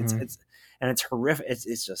like, it's horrific.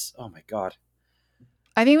 It's just, oh my God.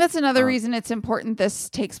 I think that's another reason it's important this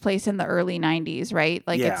takes place in the early 90s, right?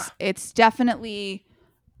 Like it's definitely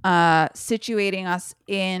situating us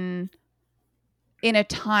in a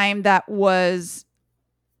time that was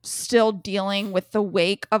still dealing with the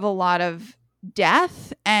wake of a lot of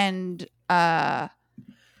death and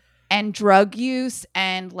drug use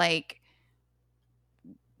and like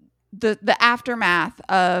the aftermath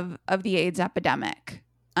of the AIDS epidemic,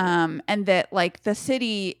 and that like the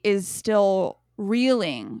city is still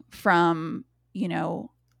reeling from, you know,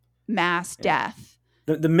 mass death.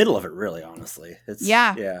 The middle of it, really, honestly. It's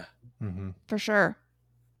for sure.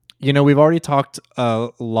 You know, we've already talked a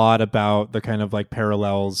lot about the kind of like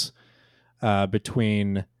parallels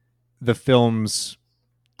between the film's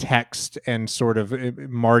text and sort of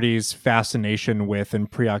Marty's fascination with and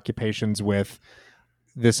preoccupations with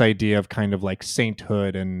this idea of kind of like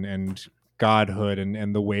sainthood and godhood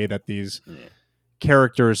and the way that these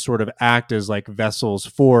characters sort of act as like vessels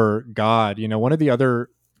for God. You know, one of the other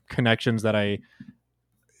connections that I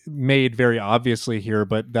made very obviously here,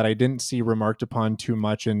 but that I didn't see remarked upon too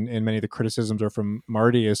much in many of the criticisms or from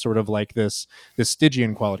Marty, is sort of like this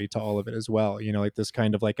Stygian quality to all of it as well. You know, like this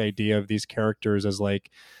kind of like idea of these characters as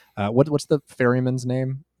like, what's the ferryman's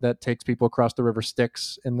name that takes people across the river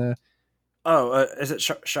Styx in the... is it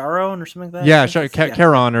Charon or something like that? Yeah,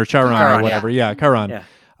 Charon or Charon or whatever. Yeah, Charon. Yeah.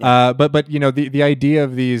 But you know, the idea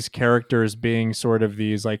of these characters being sort of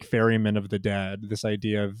these like ferrymen of the dead, this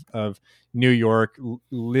idea of New York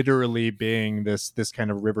literally being this kind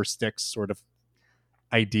of river Styx sort of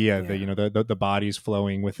idea, that, you know, the bodies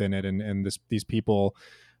flowing within it, and these people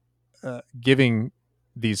giving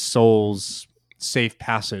these souls safe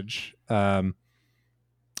passage. I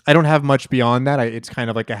don't have much beyond that. It's kind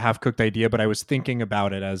of like a half-cooked idea, but I was thinking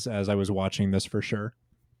about it as I was watching this for sure.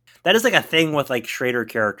 That is like a thing with like Schrader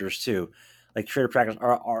characters too. Like Schrader characters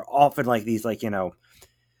are often like these, like, you know,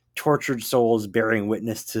 tortured souls bearing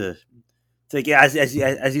witness to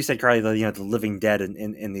as you said, Carly, the, you know, the living dead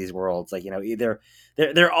in these worlds. Like, you know,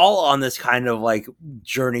 they're all on this kind of like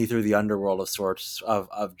journey through the underworld of sorts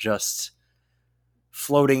of just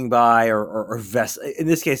floating by or in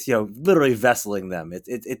this case, you know, literally vesseling them.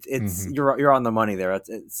 It's you're on the money there.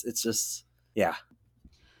 It's just, yeah.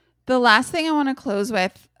 The last thing I want to close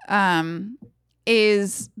with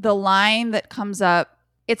is the line that comes up.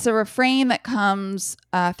 It's a refrain that comes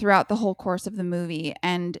throughout the whole course of the movie,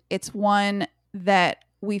 and it's one that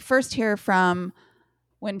we first hear from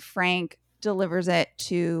when Frank delivers it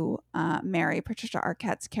to Mary, Patricia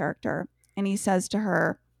Arquette's character, and he says to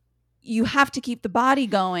her, "You have to keep the body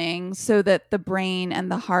going so that the brain and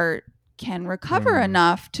the heart can recover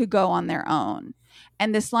enough to go on their own."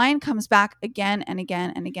 And this line comes back again and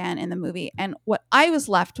again and again in the movie. And what I was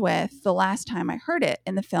left with the last time I heard it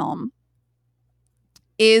in the film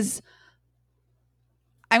is,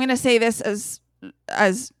 I'm going to say this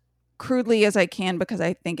as crudely as I can, because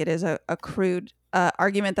I think it is a crude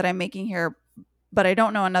argument that I'm making here, but I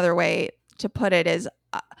don't know another way to put it, is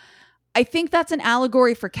I think that's an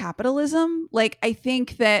allegory for capitalism. Like, I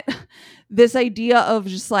think that this idea of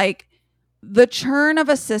just like the churn of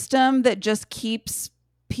a system that just keeps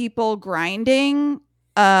people grinding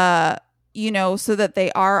so that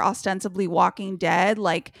they are ostensibly walking dead.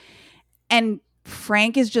 Like, and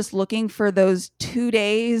Frank is just looking for those 2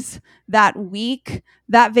 days, that week,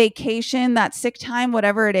 that vacation, that sick time,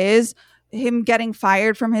 whatever it is, him getting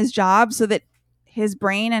fired from his job so that his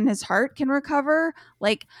brain and his heart can recover.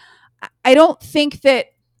 Like, I don't think that,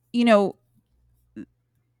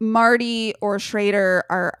 Marty or Schrader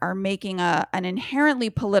are making an inherently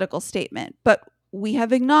political statement, but we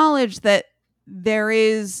have acknowledged that there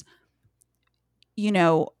is,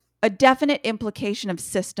 a definite implication of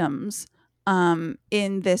systems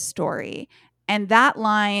in this story. And that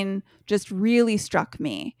line just really struck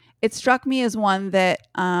me. It struck me as one that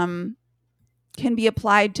can be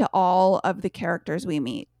applied to all of the characters we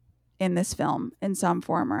meet in this film in some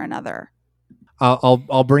form or another.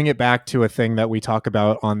 I'll bring it back to a thing that we talk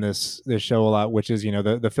about on this show a lot, which is,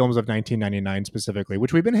 the films of 1999 specifically,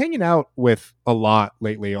 which we've been hanging out with a lot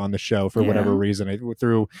lately on the show for whatever reason,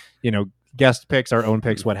 through, guest picks, our own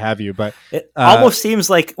picks, what have you. But it almost seems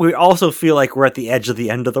like we also feel like we're at the edge of the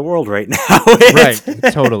end of the world right now. Right,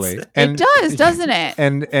 totally. And it does, doesn't it?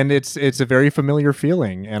 And it's a very familiar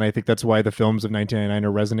feeling, and I think that's why the films of 1999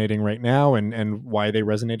 are resonating right now, and why they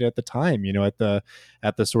resonated at the time.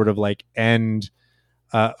 At the sort of like end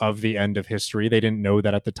of the end of history. They didn't know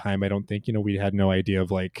that at the time. I don't think we had no idea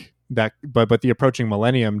of like that, but the approaching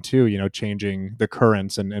millennium too. Changing the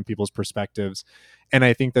currents and people's perspectives. And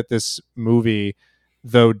I think that this movie,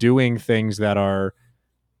 though doing things that are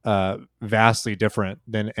vastly different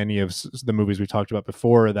than any of the movies we talked about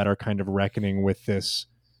before, that are kind of reckoning with this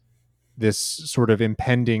sort of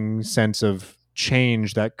impending sense of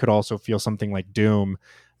change that could also feel something like doom,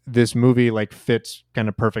 this movie like fits kind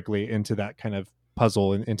of perfectly into that kind of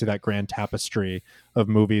puzzle, into that grand tapestry of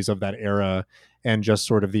movies of that era, and just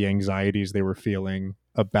sort of the anxieties they were feeling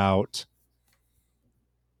about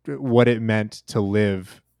what it meant to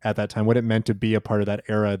live at that time, what it meant to be a part of that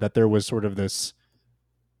era, that there was sort of this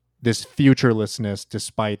futurelessness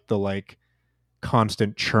despite the like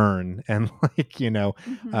constant churn and like,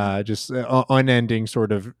 just unending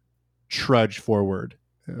sort of trudge forward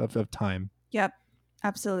of time. Yep,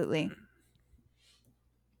 absolutely.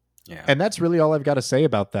 Yeah. And that's really all I've got to say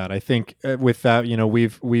about that. I think with that,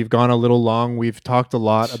 we've gone a little long. We've talked a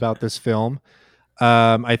lot about this film.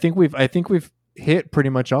 I think we've hit pretty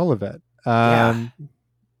much all of it.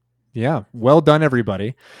 Yeah. Well done,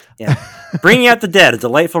 everybody. Yeah. Bringing Out the Dead, a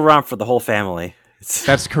delightful romp for the whole family.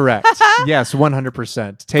 That's correct. Yes,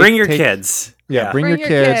 100%. Bring your kids. Yeah, bring your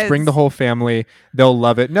kids. Bring the whole family. They'll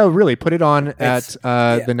love it. No, really, put it on at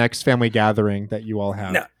the next family gathering that you all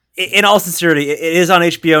have. No. In all sincerity, it is on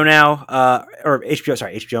HBO now, or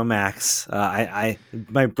HBO Max.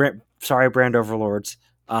 Brand overlords.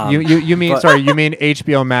 You mean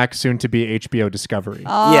HBO Max, soon to be HBO Discovery.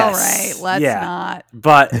 All yes, right, let's not.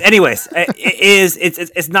 But anyways,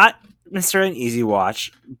 it's not necessarily an easy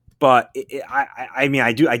watch, but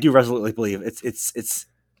I do resolutely believe it's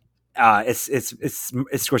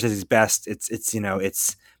Scorsese's best.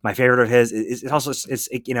 It's my favorite of his. It's also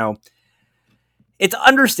it's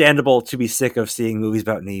understandable to be sick of seeing movies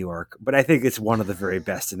about New York, but I think it's one of the very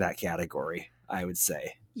best in that category, I would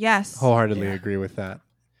say. Yes. Wholeheartedly agree with that.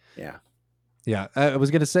 Yeah. Yeah. I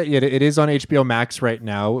was going to say, it is on HBO Max right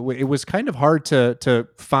now. It was kind of hard to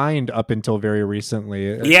find up until very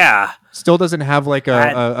recently. Yeah. Still doesn't have like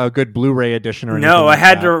a good Blu-ray edition or anything. No, I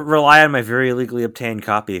had that. to rely on my very illegally obtained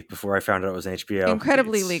copy before I found out it was an HBO.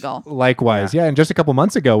 Incredibly legal. Likewise. Yeah. And just a couple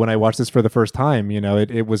months ago when I watched this for the first time,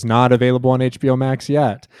 it was not available on HBO Max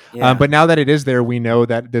yet. Yeah. But now that it is there, we know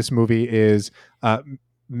that this movie is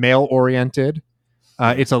male-oriented.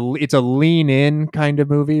 It's a lean in kind of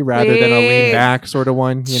movie rather than a lean back sort of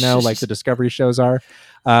one, like the Discovery shows are.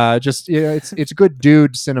 It's good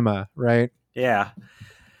dude cinema, right? Yeah.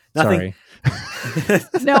 Sorry.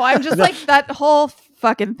 No, I'm just like, that whole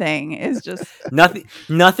fucking thing is just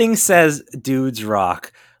nothing says dudes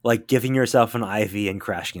rock like giving yourself an IV and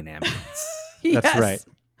crashing an ambulance. Yes. That's right.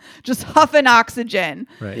 Just huffing oxygen.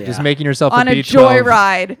 Right. Yeah. Just making yourself on a a B12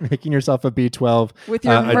 joyride. Making yourself a B12 with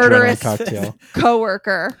your adrenaline murderous cocktail.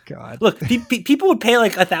 coworker. God. Look, people would pay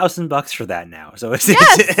like $1,000 for that now. So it's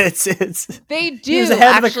they do. He was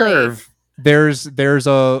ahead of the actually. curve. There's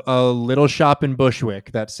a little shop in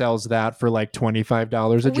Bushwick that sells that for like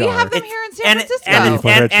 $25 a jar. We have them here in San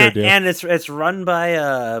Francisco. And it's run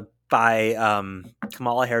by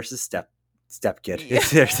Kamala Harris's step kid.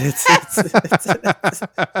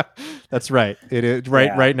 That's right. It is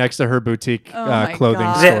right next to her boutique clothing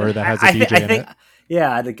God. store that has a DJ in it.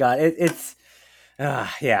 Yeah, God, it's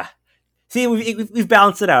yeah. See, we've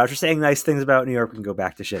balanced it out. After saying nice things about New York, we can go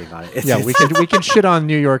back to shitting on it. We can shit on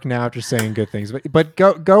New York now after saying good things, but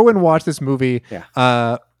go and watch this movie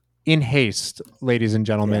in haste, ladies and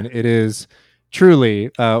gentlemen. It is truly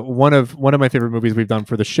one of my favorite movies we've done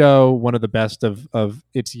for the show. One of the best of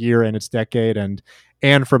its year and its decade,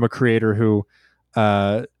 and from a creator who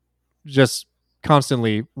just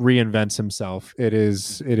constantly reinvents himself. It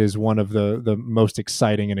is one of the most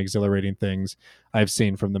exciting and exhilarating things I've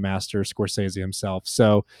seen from the master Scorsese himself.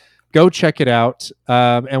 So go check it out.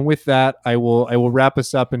 And with that, I will wrap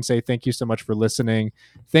us up and say thank you so much for listening.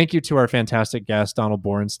 Thank you to our fantastic guest, Donald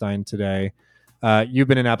Borenstein, today. You've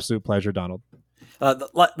been an absolute pleasure, Donald.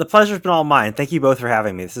 The pleasure's been all mine. Thank you both for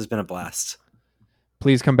having me. This has been a blast.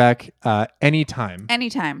 Please come back anytime.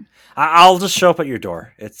 Anytime. I'll just show up at your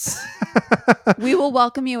door. We will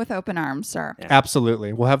welcome you with open arms, sir. Yeah.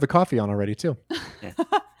 Absolutely. We'll have the coffee on already, too. Yeah.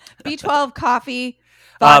 B12, coffee,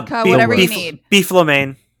 vodka, whatever you need. Beef lo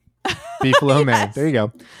mein. Beef lo mein. There you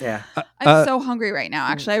go. Yeah. I'm so hungry right now.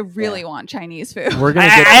 Actually, I really want Chinese food. We're gonna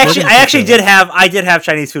I did have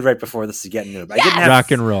Chinese food right before this to get into it. But I didn't have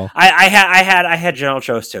rock and roll. I had General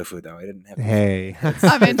Tso's tofu though. I didn't have. Hey,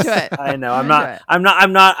 I'm into it. I know.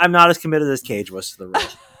 I'm not as committed as Cage was to the role.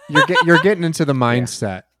 You're getting into the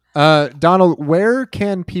mindset. Donald, where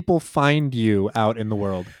can people find you out in the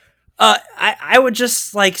world? I would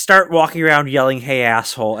just start walking around yelling "Hey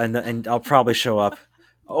asshole," and I'll probably show up.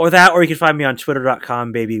 Or you can find me on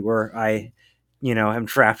twitter.com, baby, where I, am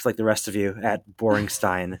trapped like the rest of you at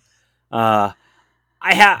Boringstein. I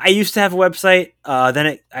used to have a website,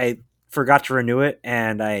 then I forgot to renew it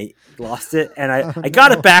and I lost it, and I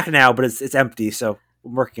got it back now, but it's empty, so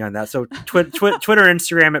I'm working on that. So Twitter and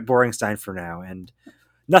Instagram at Boringstein for now, and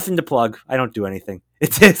nothing to plug. I don't do anything.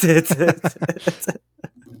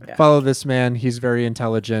 Yeah. Follow this man. He's very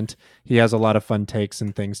intelligent. He has a lot of fun takes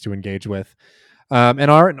and things to engage with.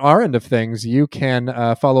 And our end of things, you can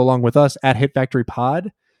follow along with us at Hit Factory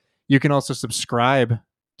Pod. You can also subscribe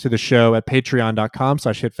to the show at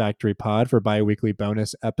patreon.com/Hit Factory Pod for bi-weekly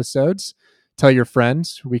bonus episodes. Tell your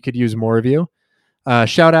friends. We could use more of you.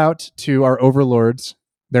 Shout out to our overlords.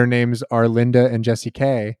 Their names are Linda and Jesse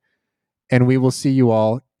K. And we will see you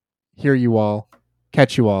all, hear you all,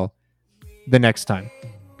 catch you all the next time.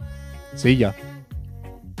 See ya.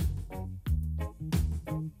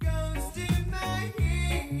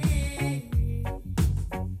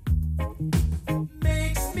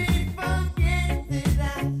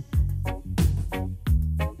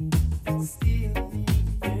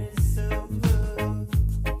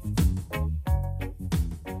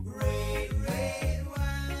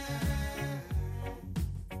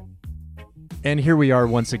 And here we are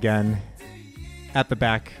once again at the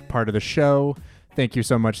back part of the show. Thank you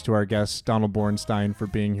so much to our guest, Donald Borenstein, for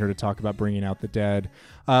being here to talk about Bringing Out the Dead.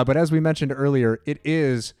 But as we mentioned earlier, it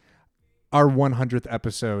is our 100th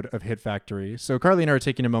episode of Hit Factory. So Carly and I are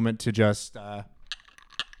taking a moment to just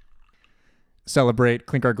celebrate,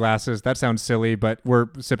 clink our glasses. That sounds silly, but we're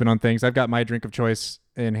sipping on things. I've got my drink of choice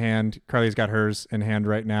in hand. Carly's got hers in hand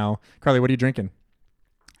right now. Carly, what are you drinking?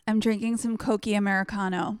 I'm drinking some Cokie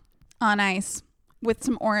Americano on ice with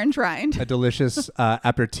some orange rind. A delicious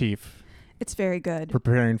aperitif. It's very good.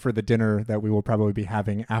 Preparing for the dinner that we will probably be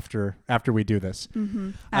having after we do this. Mm-hmm.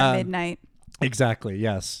 At midnight. Exactly,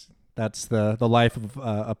 yes. That's the life of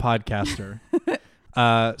a podcaster.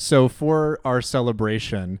 So for our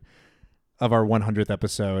celebration of our 100th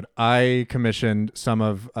episode, I commissioned some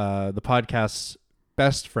of the podcast's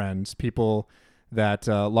best friends, people that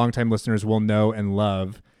longtime listeners will know and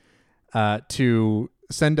love, to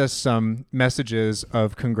send us some messages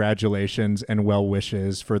of congratulations and well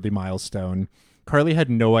wishes for the milestone. Carly had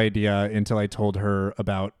no idea until I told her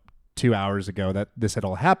about 2 hours ago that this had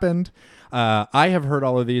all happened. I have heard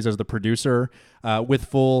all of these as the producer, with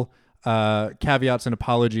full caveats and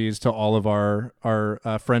apologies to all of our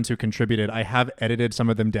friends who contributed. I have edited some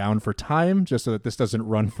of them down for time just so that this doesn't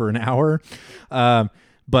run for an hour.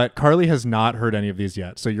 But Carly has not heard any of these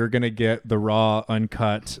yet. So you're going to get the raw,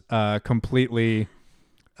 uncut, completely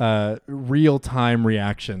real-time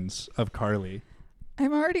reactions of Carly.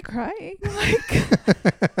 I'm already crying.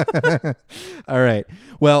 All right.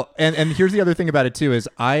 Well, and here's the other thing about it too, is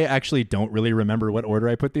I actually don't really remember what order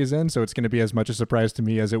I put these in. So it's going to be as much a surprise to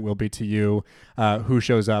me as it will be to you, who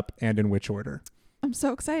shows up and in which order. I'm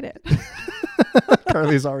so excited.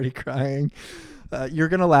 Carly's already crying. You're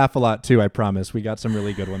going to laugh a lot too, I promise. We got some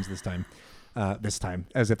really good ones this time.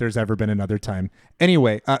 As if there's ever been another time.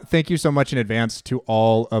 Anyway, thank you so much in advance to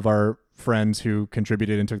all of our friends who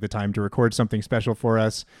contributed and took the time to record something special for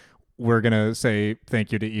us. we're going to say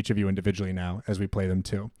thank you to each of you individually now as we play them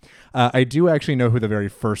too. I do actually know who the very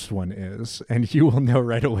first one is, and you will know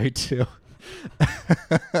right away too.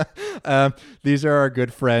 These are our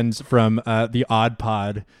good friends from the Odd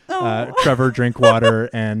Pod, Trevor Drinkwater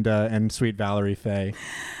and Sweet Valerie Faye.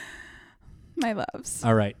 My loves.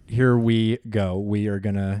 All right, here we go. We are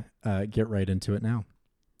going to get right into it now.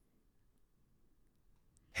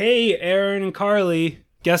 Hey, Aaron and Carly.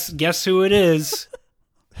 Guess who it is?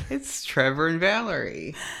 It's Trevor and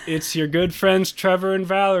Valerie. It's your good friends Trevor and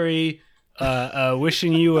Valerie.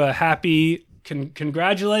 Wishing you a happy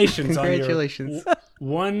congratulations on your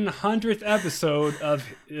 100th episode of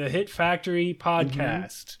the Hit Factory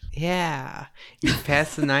podcast. Yeah. You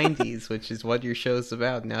passed the 90s, which is what your show's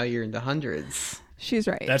about. Now you're in the hundreds. She's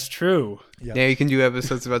right. That's true. Yep. Now you can do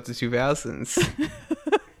episodes about the 2000s.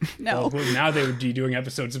 No. Well, now they would be doing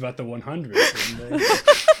episodes about the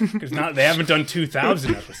 100s. Because now they haven't done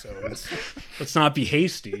 2,000 episodes. Let's not be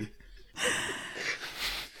hasty.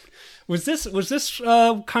 Was this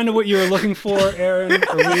kind of what you were looking for, Aaron?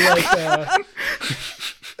 Are we like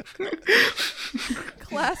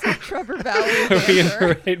Classic Trevor Valerie. are we in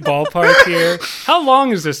the right ballpark here? How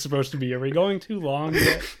long is this supposed to be? Are we going too long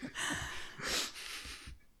yet?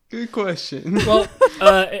 Good question. Well,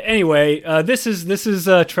 anyway, this is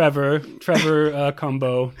Trevor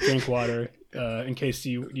Cumbo Drinkwater. In case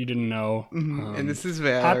you didn't know, And this is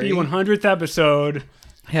Valerie. happy 100th episode.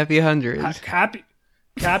 Happy 100.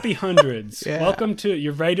 Happy hundreds. Yeah. Welcome to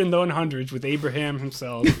you're right in the 100s with Abraham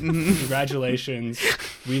himself. Congratulations.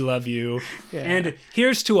 We love you. Yeah. And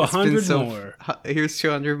here's to 100 more. Here's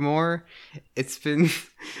 200 more. It's been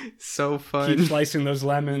so fun. Keep slicing those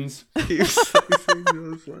lemons. Keep slicing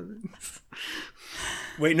those lemons.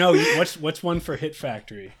 Wait, no. What's one for Hit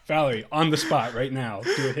Factory? Valerie, on the spot right now.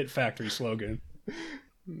 Do a Hit Factory slogan.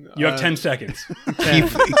 You have 10 seconds. 10.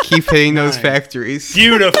 Keep hitting those 9. factories.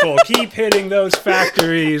 Beautiful. Keep hitting those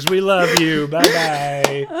factories. We love you.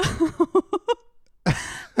 Bye-bye.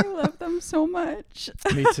 I love them so much.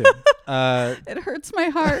 Me too. It hurts my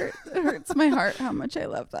heart. It hurts my heart how much I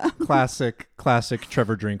love them. Classic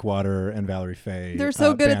Trevor Drinkwater and Valerie Faye. They're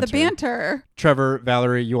so good at the banter. Trevor,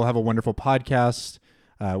 Valerie, you will have a wonderful podcast.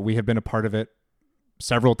 We have been a part of it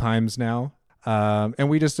several times now. And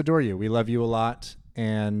we just adore you. We love you a lot.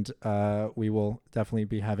 And we will definitely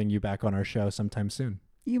be having you back on our show sometime soon.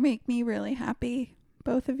 You make me really happy,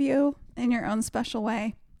 both of you, in your own special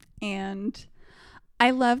way. And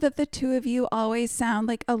I love that the two of you always sound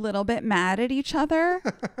like a little bit mad at each other,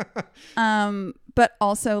 but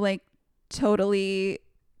also like totally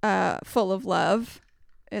full of love.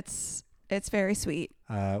 It's very sweet.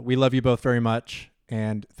 We love you both very much.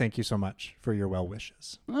 And thank you so much for your well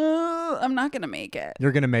wishes. I'm not going to make it.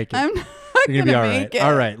 You're going to make it. I'm not You're going to be all make right. it.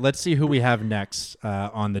 All right. Let's see who we have next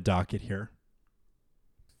on the docket here.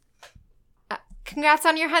 Congrats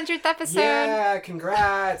on your 100th episode. Yeah,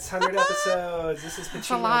 congrats. 100 episodes. This is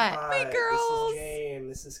Pacino a lot. Pod. My girls. This is Jane.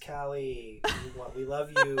 This is Callie. We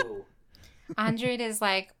love you. 100 is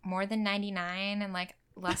like more than 99 and like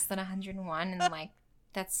less than 101. And like,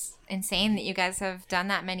 that's insane that you guys have done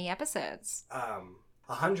that many episodes.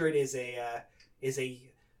 100 is a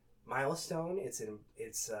milestone. It's a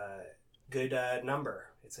good number.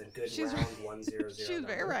 It's a good round 100. She's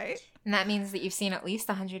very right. And that means that you've seen at least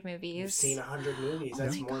 100 movies. You've seen 100 movies.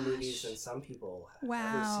 That's my more gosh. movies than some people have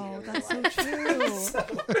Wow, ever seen. that's so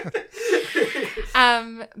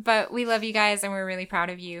true. But we love you guys and we're really proud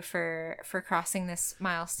of you for crossing this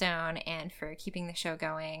milestone and for keeping the show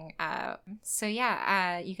going. So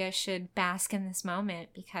yeah, you guys should bask in this moment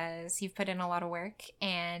because you've put in a lot of work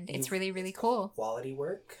and it's really, really cool. Quality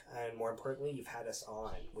work, and more importantly, you've had us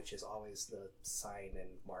on, which is always the sign and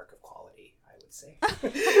mark of quality, I would say.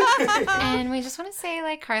 And we just want to say,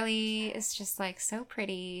 like, Carly is just like so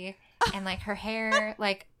pretty and like her hair,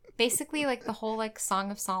 like basically like the whole like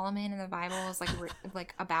Song of Solomon in the Bible is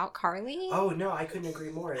like about Carly. Oh no, I couldn't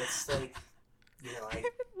agree more. It's like, you know, I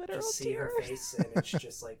just see her face and it's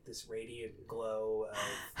just like this radiant glow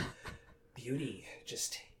of beauty.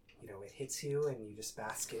 Just, you know, it hits you and you just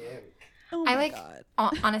bask in. Oh I my like God.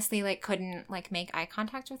 honestly like couldn't like make eye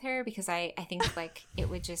contact with her because I think like it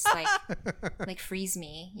would just like freeze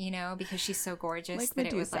me, you know, because she's so gorgeous Like that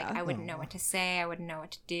it was like Medusa. I wouldn't know what to say, I wouldn't know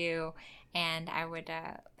what to do, and I would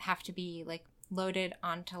have to be like loaded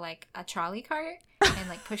onto like a trolley cart and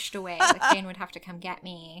like pushed away. Like Jane would have to come get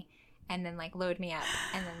me and then like load me up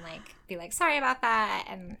and then like be like sorry about that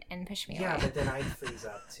and push me away. Yeah, but then I'd freeze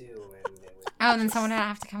up too, and it would Oh, and then someone would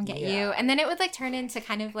have to come get Yeah. you. And then it would like turn into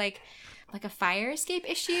kind of like like a fire escape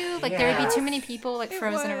issue. Like there would be too many people like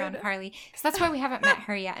frozen around Carly. So that's why we haven't met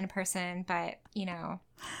her yet in person. But you know,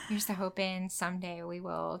 here's the hoping someday we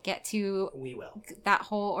will get to that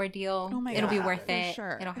whole ordeal. Oh my It'll God, be worth for it.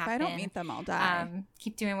 sure. It'll If happen. I don't meet them, I'll die.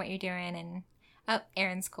 Keep doing what you're doing, and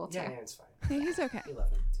Aaron's cool too. Yeah, Aaron's fine. Yeah, he's okay. We love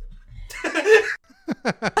him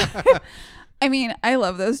too. I mean, I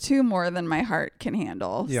love those two more than my heart can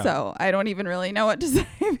handle. Yeah. So I don't even really know what to say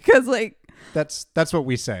because like That's what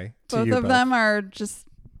we say to both you of them are just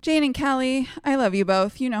Jane and Callie. I love you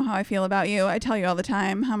both. You know how I feel about you. I tell you all the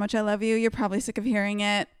time how much I love you. You're probably sick of hearing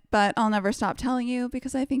it, but I'll never stop telling you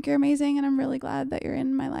because I think you're amazing and I'm really glad that you're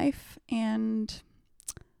in my life. And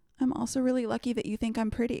I'm also really lucky that you think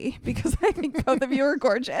I'm pretty because I think both of you are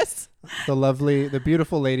gorgeous. The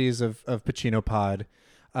beautiful ladies of Pacino Pod.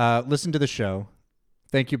 Listen to the show.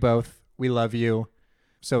 Thank you both. We love you.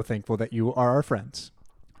 So thankful that you are our friends.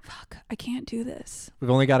 Fuck, I can't do this. We've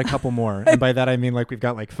only got a couple more. And by that, I mean like we've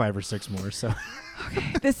got like 5 or 6 more. So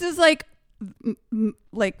Okay. This is like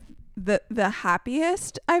the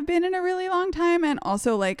happiest I've been in a really long time. And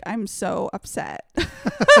also like, I'm so upset.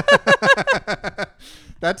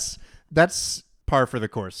 that's par for the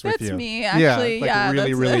course with you. That's me, actually. Yeah, Yeah,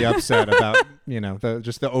 really upset about,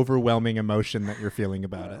 just the overwhelming emotion that you're feeling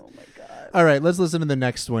about it. Oh my God. All right, let's listen to the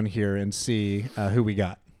next one here and see who we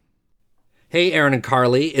got. Hey, Aaron and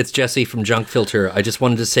Carly, it's Jesse from Junk Filter. I just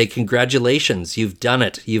wanted to say congratulations. You've done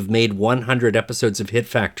it. You've made 100 episodes of Hit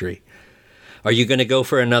Factory. Are you going to go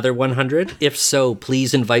for another 100? If so,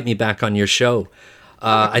 please invite me back on your show.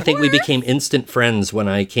 I think we became instant friends when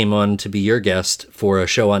I came on to be your guest for a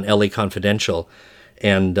show on LA Confidential.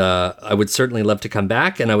 And I would certainly love to come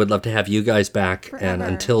back, and I would love to have you guys back. Forever. And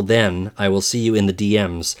until then, I will see you in the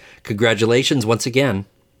DMs. Congratulations once again.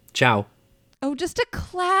 Ciao. Oh, just a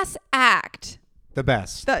class act. The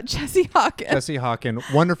best. That Jesse Hawkins. Jesse Hawkins,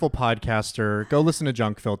 wonderful podcaster. Go listen to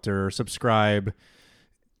Junk Filter. Subscribe.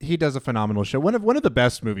 He does a phenomenal show. One of the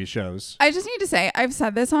best movie shows. I just need to say, I've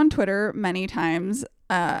said this on Twitter many times,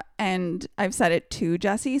 and I've said it to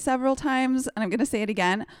Jesse several times, and I'm going to say it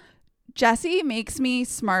again. Jesse makes me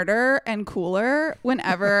smarter and cooler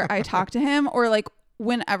whenever I talk to him, or like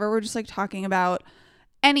whenever we're just like talking about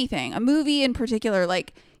anything, a movie in particular.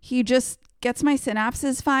 Like he just gets my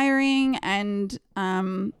synapses firing, and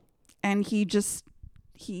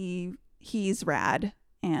he's rad.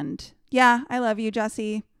 And yeah, I love you,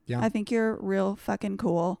 Jesse. Yeah. I think you're real fucking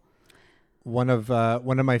cool. One of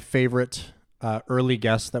my favorite early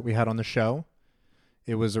guests that we had on the show.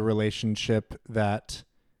 It was a relationship that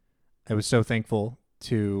I was so thankful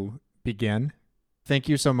to begin. Thank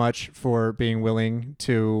you so much for being willing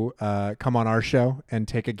to come on our show and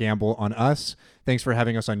take a gamble on us. Thanks for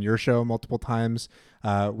having us on your show multiple times.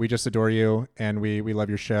 We just adore you, and we love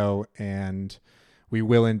your show, and we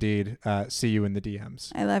will indeed see you in the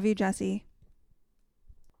DMs. I love you, Jesse.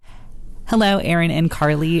 Hello, Aaron and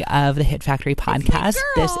Carly of the Hit Factory podcast.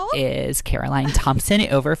 This is Caroline Thompson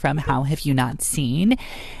over from How Have You Not Seen?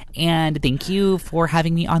 And thank you for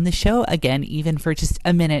having me on the show again, even for just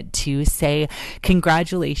a minute, to say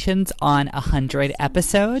congratulations on 100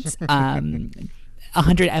 episodes.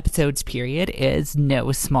 100 episodes, period, is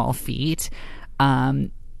no small feat.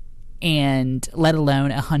 And let alone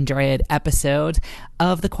 100 episodes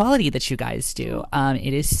of the quality that you guys do.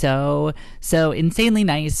 It is so insanely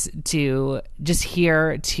nice to just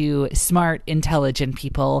hear two smart, intelligent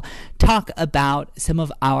people talk about some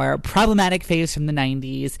of our problematic faves from the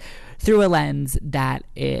 90s through a lens that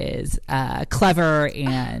is clever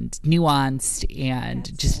and nuanced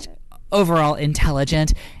and just overall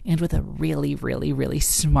intelligent, and with a really, really, really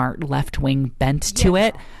smart left-wing bent to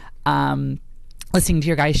it. Listening to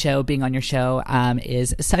your guys' show, being on your show,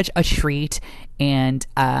 is such a treat. And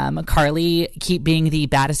Carly, keep being the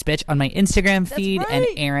baddest bitch on my Instagram feed. Right. And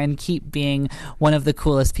Aaron, keep being one of the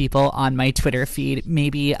coolest people on my Twitter feed.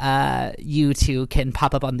 Maybe you two can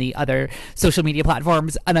pop up on the other social media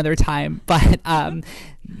platforms another time. But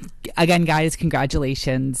again, guys,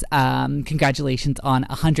 congratulations. Congratulations on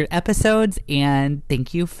 100 episodes. And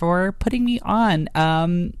thank you for putting me on.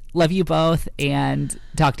 Love you both, and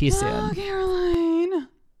talk to you soon.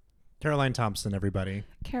 Caroline Thompson, everybody.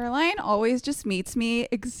 Caroline always just meets me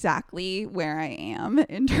exactly where I am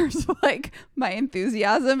in terms of like my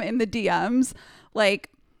enthusiasm in the DMs. Like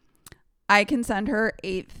I can send her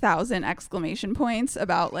 8,000 exclamation points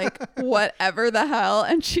about like whatever the hell,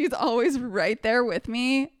 and she's always right there with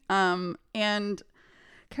me. And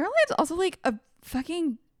Caroline's also like a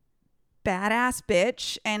fucking badass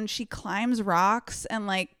bitch, and she climbs rocks and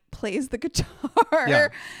like plays the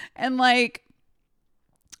guitar and like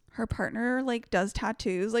her partner like does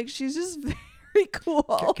tattoos. Like she's just very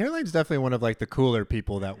cool. Caroline's definitely one of like the cooler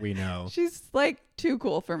people that we know. She's like too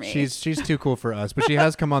cool for me. She's too cool for us, but she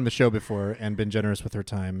has come on the show before and been generous with her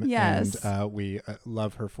time. Yes. And we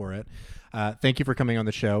love her for it. Thank you for coming on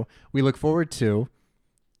the show. We look forward to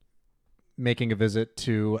making a visit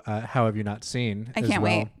to How Have You Not Seen? I can't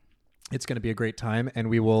wait. It's going to be a great time, and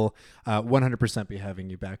we will 100% be having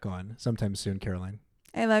you back on sometime soon, Caroline.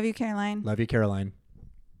 I love you, Caroline. Love you, Caroline.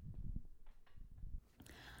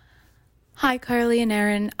 Hi, Carly and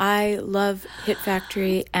Aaron. I love Hit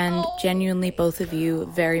Factory and genuinely both of you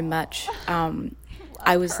very much.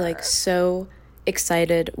 I was like so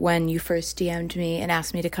excited when you first DM'd me and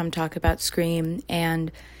asked me to come talk about Scream,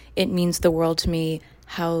 and it means the world to me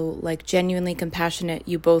how like genuinely compassionate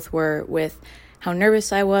you both were with how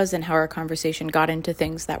nervous I was and how our conversation got into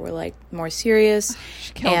things that were like more serious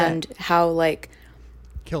and how like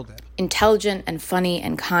killed it. Intelligent and funny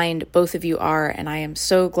and kind both of you are, and I am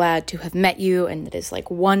so glad to have met you, and it is like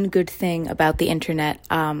one good thing about the internet.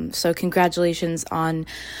 So congratulations on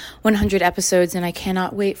 100 episodes, and I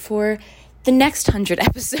cannot wait for the next 100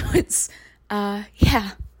 episodes.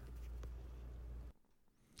 Yeah.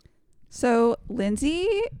 So Lindsay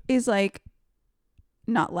is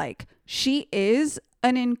she is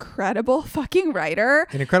an incredible fucking writer.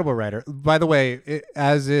 An incredible writer. By the way,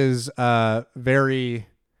 as is very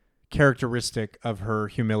characteristic of her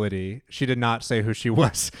humility, she did not say who she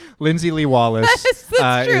was. Lindsay Lee Wallace.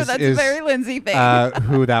 That's true. That's a very Lindsay thing.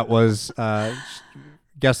 Who that was.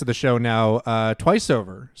 Guest of the show now twice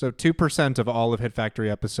over. So 2% of all of Hit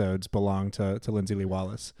Factory episodes belong to Lindsay Lee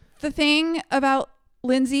Wallace. The thing about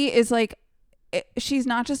Lindsay is like, she's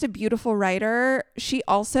not just a beautiful writer. She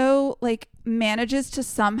also like manages to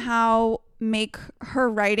somehow make her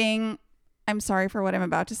writing, I'm sorry for what I'm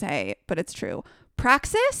about to say, but it's true,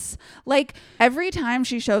 praxis. Like every time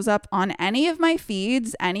she shows up on any of my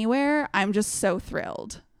feeds anywhere, I'm just so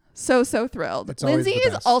thrilled. So thrilled. Lindsay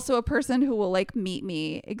is also a person who will like meet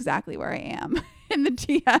me exactly where I am in the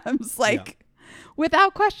DMs,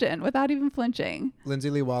 without question, without even flinching.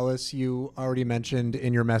 Lindsay Lee Wallace, you already mentioned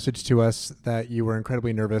in your message to us that you were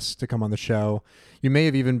incredibly nervous to come on the show. You may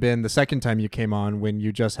have even been the second time you came on when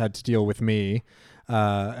you just had to deal with me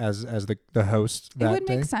as the host that day. It would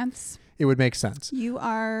make sense. It would make sense. You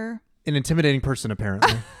are an intimidating person,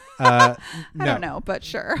 apparently. I don't know, but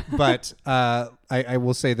sure. But I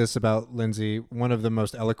will say this about Lindsay, one of the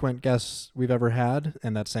most eloquent guests we've ever had,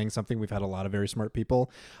 and that's saying something. We've had a lot of very smart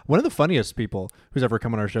people. One of the funniest people who's ever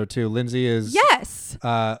come on our show, too. Lindsay is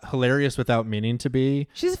hilarious without meaning to be.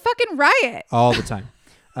 She's a fucking riot. All the time.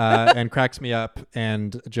 And cracks me up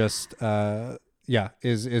and just,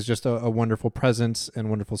 is just a wonderful presence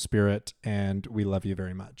and wonderful spirit, and we love you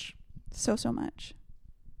very much. So much.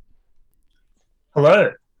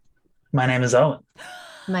 Hello. My name is Owen.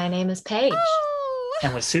 My name is Paige.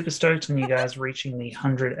 And we're super stoked on you guys reaching the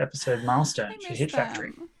 100 episode milestone for Hit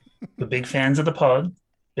Factory. We're big fans of the pod,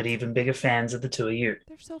 but even bigger fans of the two of you.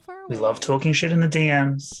 They're so far away. We love talking shit in the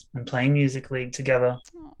DMs and playing Music League together.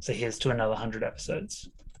 So here's to another 100 episodes.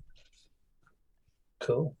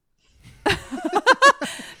 Cool.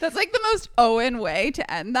 That's like the most Owen way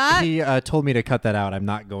to end that. He told me to cut that out. I'm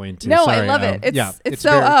not going to. No, Sorry, I love it. It's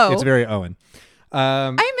so very, It's very Owen.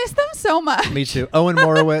 I miss them so much. Me too. Owen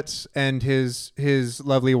Morowitz and his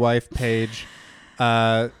lovely wife Paige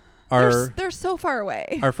are they're so far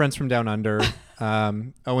away. Our friends from Down Under.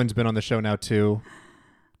 Owen's been on the show now too,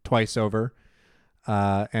 twice over,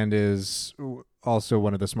 and is also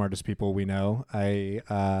one of the smartest people we know.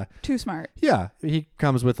 Too smart. Yeah, he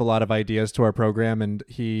comes with a lot of ideas to our program, and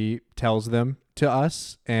he tells them to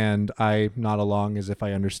us, and I nod along as if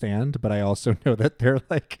I understand, but I also know that they're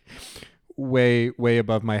like way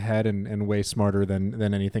above my head and way smarter than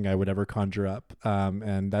anything I would ever conjure up.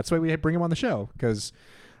 And that's why we bring him on the show, because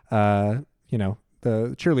the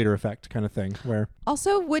cheerleader effect kind of thing, where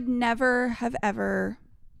also would never have ever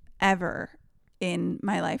in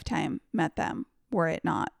my lifetime met them were it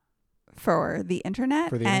not for the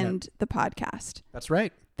internet and the podcast. That's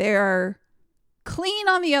right. They are clean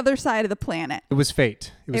on the other side of the planet. It was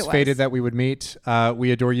fate. It was fated that we would meet.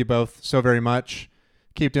 We adore you both so very much.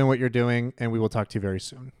 Keep doing what you're doing, and we will talk to you very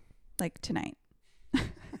soon. Like tonight.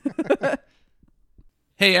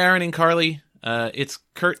 Hey, Aaron and Carly. It's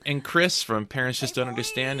Kurt and Chris from Parents Just Don't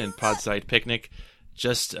Understand and Podside Picnic.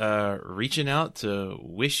 Just reaching out to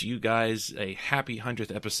wish you guys a happy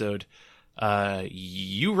 100th episode.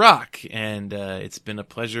 You rock, and it's been a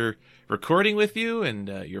pleasure recording with you, and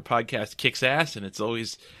your podcast kicks ass, and it's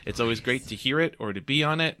always great to hear it or to be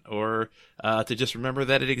on it or to just remember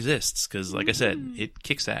that it exists, because like I said, it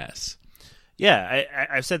kicks ass. Yeah,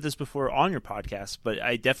 I've said this before on your podcast, but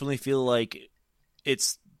I definitely feel like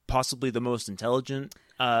it's possibly the most intelligent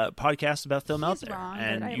podcast about film out there.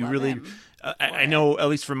 And you really, I know, at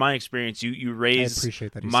least from my experience, you raise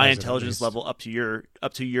my intelligence level up to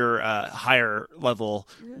your higher level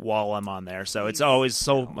while I'm on there. So it's always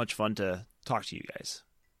so much fun to talk to you guys.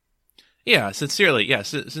 Yeah, sincerely.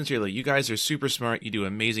 Sincerely. You guys are super smart. You do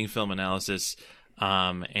amazing film analysis.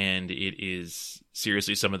 And it is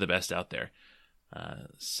seriously some of the best out there.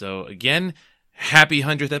 So again, happy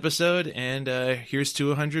 100th episode, and here's to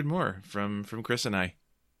 100 more from Chris and I.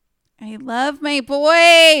 I love my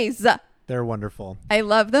boys. They're wonderful. I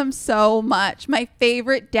love them so much. My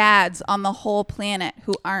favorite dads on the whole planet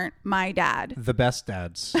who aren't my dad. The best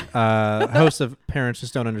dads. Host of Parents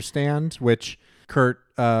Just Don't Understand, which Kurt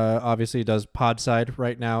obviously does Podside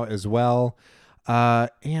right now as well.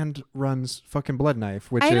 And runs fucking Blood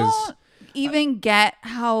Knife, which I don't even get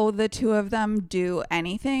how the two of them do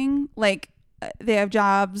anything. Like, they have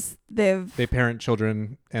jobs, they parent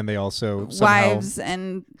children, and they also wives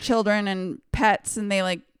and children and pets, and they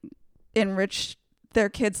like enrich their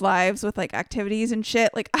kids' lives with like activities and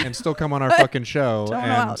shit. Like, and still come on our fucking show. Don't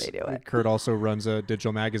know how they do it. Kurt also runs a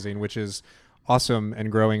digital magazine, which is awesome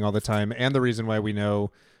and growing all the time, and the reason why we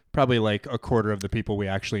know probably like a quarter of the people we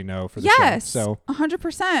actually know for the show. So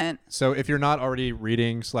 100%. So if you're not already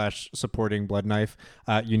reading / supporting Blood Knife,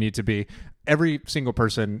 you need to be. Every single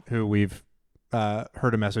person who we've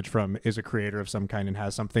heard a message from is a creator of some kind and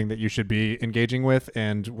has something that you should be engaging with,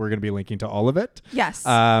 and we're going to be linking to all of it. Yes.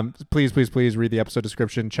 Please read the episode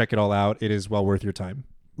description. Check it all out. It is well worth your time.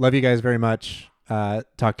 Love you guys very much.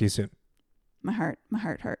 Talk to you soon. My heart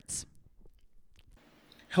hurts.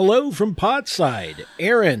 Hello from Podside,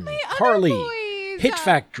 Aaron, Carly, Hit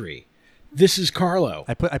Factory. This is Carlo.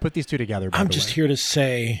 I put these two together. I'm just here to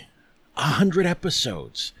say, 100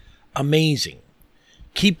 episodes, amazing.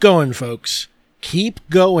 Keep going, folks. Keep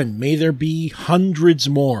going. May there be hundreds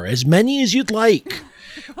more, as many as you'd like.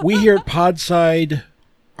 We here at Podside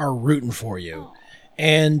are rooting for you.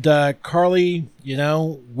 And Carly,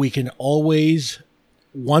 we can always,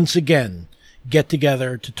 once again, get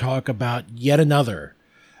together to talk about yet another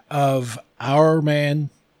of our man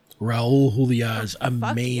Raul Julia's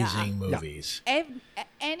amazing movies.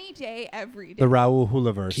 Any day, every day. The Raul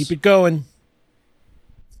Juliaverse. Keep it going.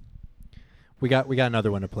 We got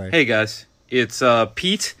another one to play. Hey guys, it's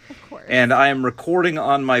Pete, and I am recording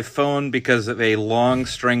on my phone because of a long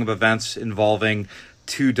string of events involving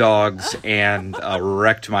 2 dogs and a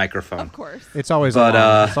wrecked microphone. Of course. It's always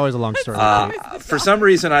a long story. For some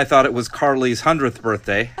reason, I thought it was Carly's 100th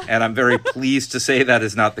birthday, and I'm very pleased to say that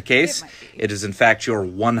is not the case. It is, in fact, your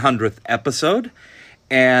 100th episode.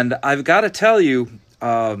 And I've got to tell you,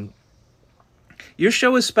 your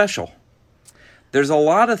show is special. There's a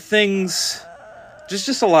lot of things,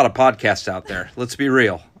 just a lot of podcasts out there. Let's be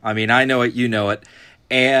real. I mean, I know it, you know it.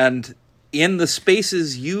 And in the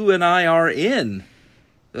spaces you and I are in,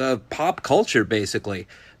 pop culture, basically,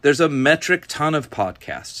 there's a metric ton of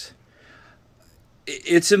podcasts.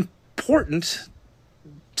 It's important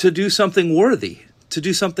to do something worthy, to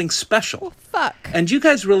do something special. Well, fuck. And you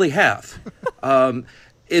guys really have.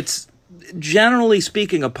 It's, generally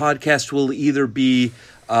speaking, a podcast will either be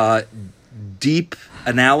deep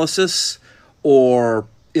analysis or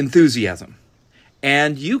enthusiasm.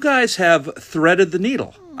 And you guys have threaded the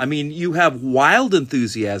needle. I mean, you have wild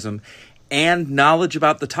enthusiasm and knowledge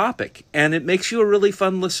about the topic, and it makes you a really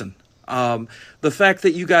fun listen. The fact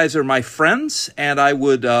that you guys are my friends and I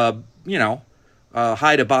would,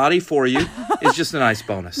 hide a body for you is just a nice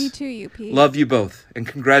bonus. Me too, you Pete. Love you both, and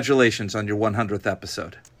congratulations on your 100th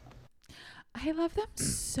episode. I love them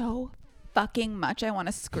so fucking much. I want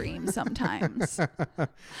to scream sometimes.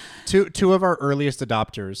 Two of our earliest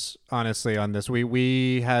adopters, honestly, on this.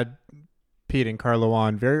 We had Pete and Carlo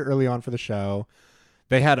on very early on for the show.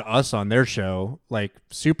 They had us on their show, like,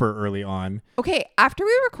 super early on. Okay, after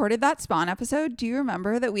we recorded that Spawn episode, do you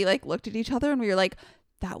remember that we, like, looked at each other and we were like,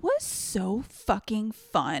 that was so fucking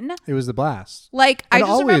fun? It was the blast. Like, and I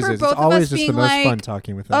just remember both of us being like, most fun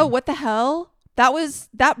talking with them. Oh, what the hell?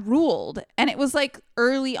 That ruled. And it was, like,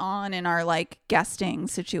 early on in our, like, guesting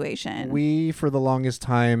situation. We, for the longest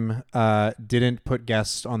time, didn't put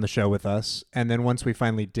guests on the show with us. And then once we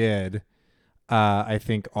finally did, I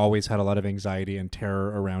think always had a lot of anxiety and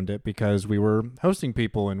terror around it because we were hosting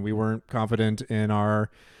people and we weren't confident in our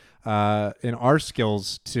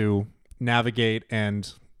skills to navigate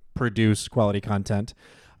and produce quality content.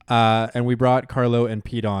 And we brought Carlo and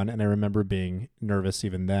Pete on, and I remember being nervous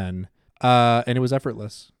even then. And it was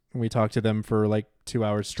effortless. We talked to them for like 2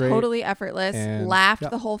 hours straight. Totally effortless. And, laughed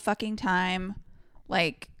the whole fucking time.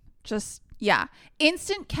 Like, just Yeah.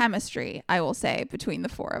 Instant chemistry, I will say, between the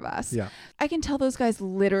four of us. Yeah. I can tell those guys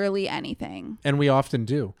literally anything. And we often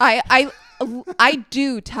do. I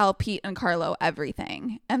do tell Pete and Carlo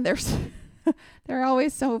everything, and they're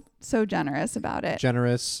always so generous about it.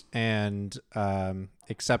 Generous and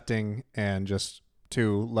accepting, and just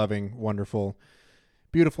two loving, wonderful,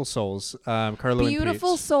 beautiful souls. Carlo and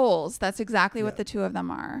Beautiful Pete. souls. That's exactly what the two of them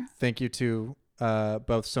are. Thank you to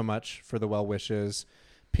both so much for the well wishes.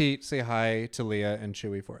 Pete, say hi to Leah and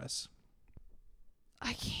Chewy for us.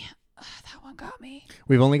 I can't. That one got me.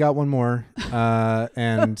 We've only got one more,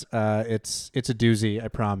 and it's a doozy, I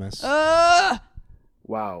promise.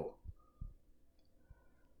 Wow.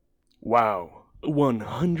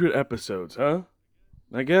 100 episodes, huh?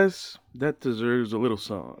 I guess that deserves a little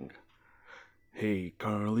song. Hey,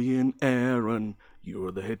 Carly and Aaron,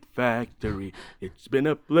 you're the Hit Factory. It's been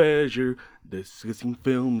a pleasure discussing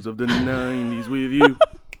films of the 90s with you.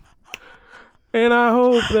 And I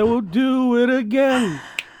hope that we'll do it again.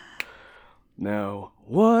 Now,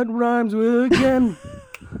 what rhymes with again?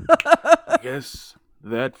 I guess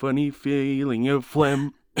that funny feeling of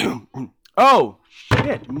phlegm. Oh,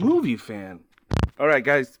 shit, movie fan. All right,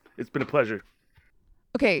 guys, it's been a pleasure.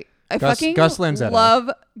 Okay, I Gus Lanzetta. love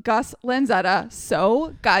Gus Lanzetta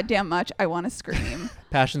so goddamn much. I want to scream.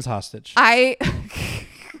 Passion's hostage.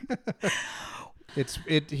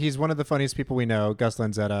 He's one of the funniest people we know. Gus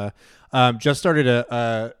Lanzetta just started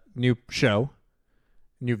a new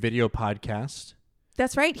video podcast.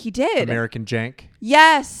 That's right, he did. American Jank.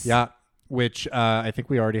 Yes. Yeah, which I think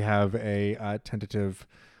we already have a tentative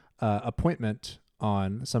appointment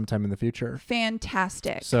on sometime in the future.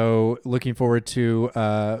 Fantastic. So looking forward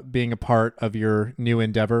to being a part of your new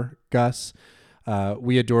endeavor, Gus.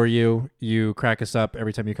 We adore you. You crack us up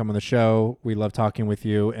every time you come on the show. We love talking with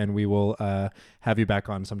you, and we will have you back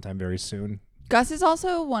on sometime very soon. Gus is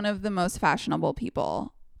also one of the most fashionable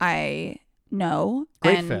people I know.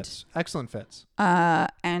 Great fits. Excellent fits.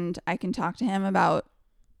 And I can talk to him about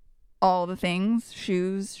all the things,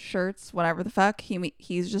 shoes, shirts, whatever the fuck.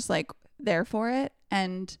 He's just like there for it.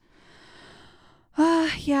 And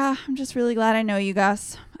yeah, I'm just really glad I know you,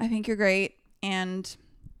 Gus. I think you're great. And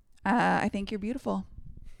I think you're beautiful.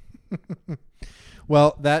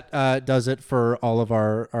 Well, that does it for all of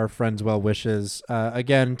our friends' well wishes.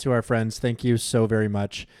 Again, to our friends, thank you so very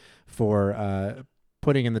much for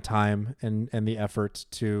putting in the time and the effort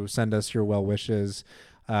to send us your well wishes.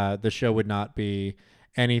 The show would not be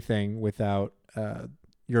anything without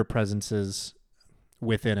your presences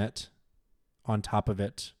within it, on top of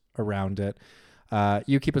it, around it.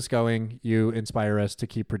 You keep us going. You inspire us to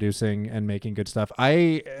keep producing and making good stuff.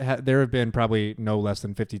 There have been probably no less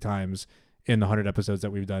than 50 times in the 100 episodes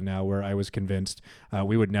that we've done now where I was convinced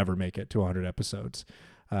we would never make it to 100 episodes.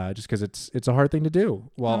 Just because it's a hard thing to do.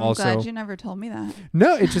 While I'm glad you never told me that.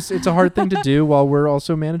 No, it's a hard thing to do while we're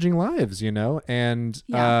also managing lives, And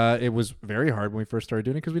it was very hard when we first started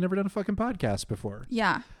doing it because we never done a fucking podcast before.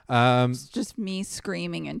 Yeah. It's just me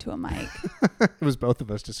screaming into a mic. It was both of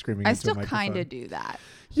us just screaming into a microphone. I still kind of do that.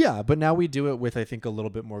 Yeah, but now we do it with, I think, a little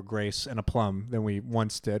bit more grace and aplomb than we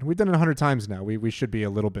once did. We've done it 100 times now. We should be a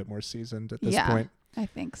little bit more seasoned at this point. I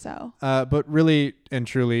think so. But really and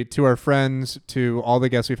truly, to our friends, to all the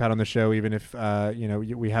guests we've had on the show, even if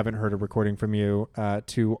we haven't heard a recording from you,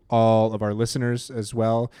 to all of our listeners as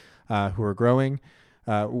well, who are growing,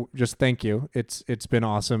 just thank you. It's been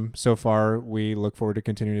awesome so far. We look forward to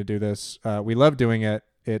continuing to do this. We love doing it.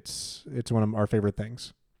 It's one of our favorite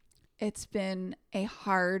things. It's been a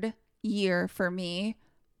hard year for me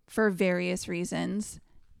for various reasons,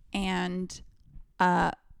 and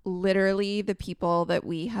literally the people that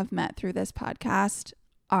we have met through this podcast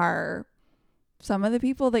are some of the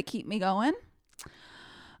people that keep me going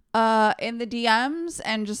in the DMs,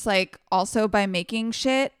 and just like also by making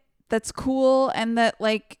shit that's cool and that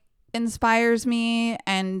like inspires me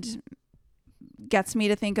and gets me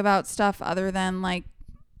to think about stuff other than like,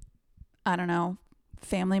 I don't know,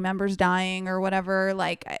 family members dying or whatever.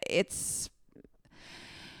 Like, it's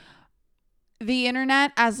the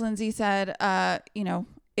internet, as Lindsay said,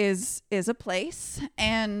 is a place,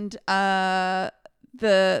 and the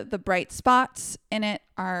bright spots in it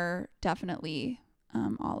are definitely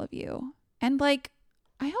all of you. And like,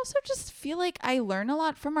 I also just feel like I learn a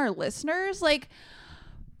lot from our listeners, like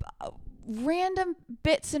random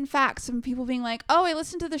bits and facts from people being like, oh, I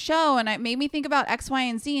listened to the show and it made me think about X, Y,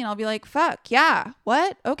 and Z, and I'll be like, fuck yeah,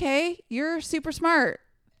 what? Okay, you're super smart,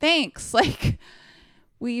 thanks. Like,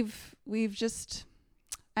 we've just,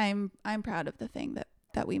 I'm proud of the thing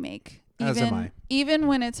that we make, as am I. Even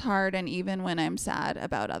when it's hard and even when I'm sad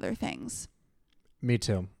about other things. Me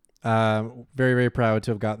too. Very, very proud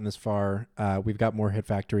to have gotten this far. We've got more Hit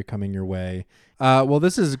Factory coming your way. Well,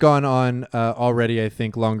 this has gone on already, I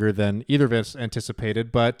think, longer than either of us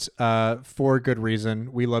anticipated, but for good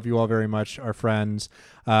reason. We love you all very much, our friends.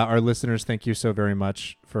 Our listeners, thank you so very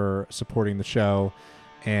much for supporting the show,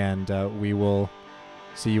 and we will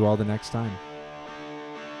see you all the next time.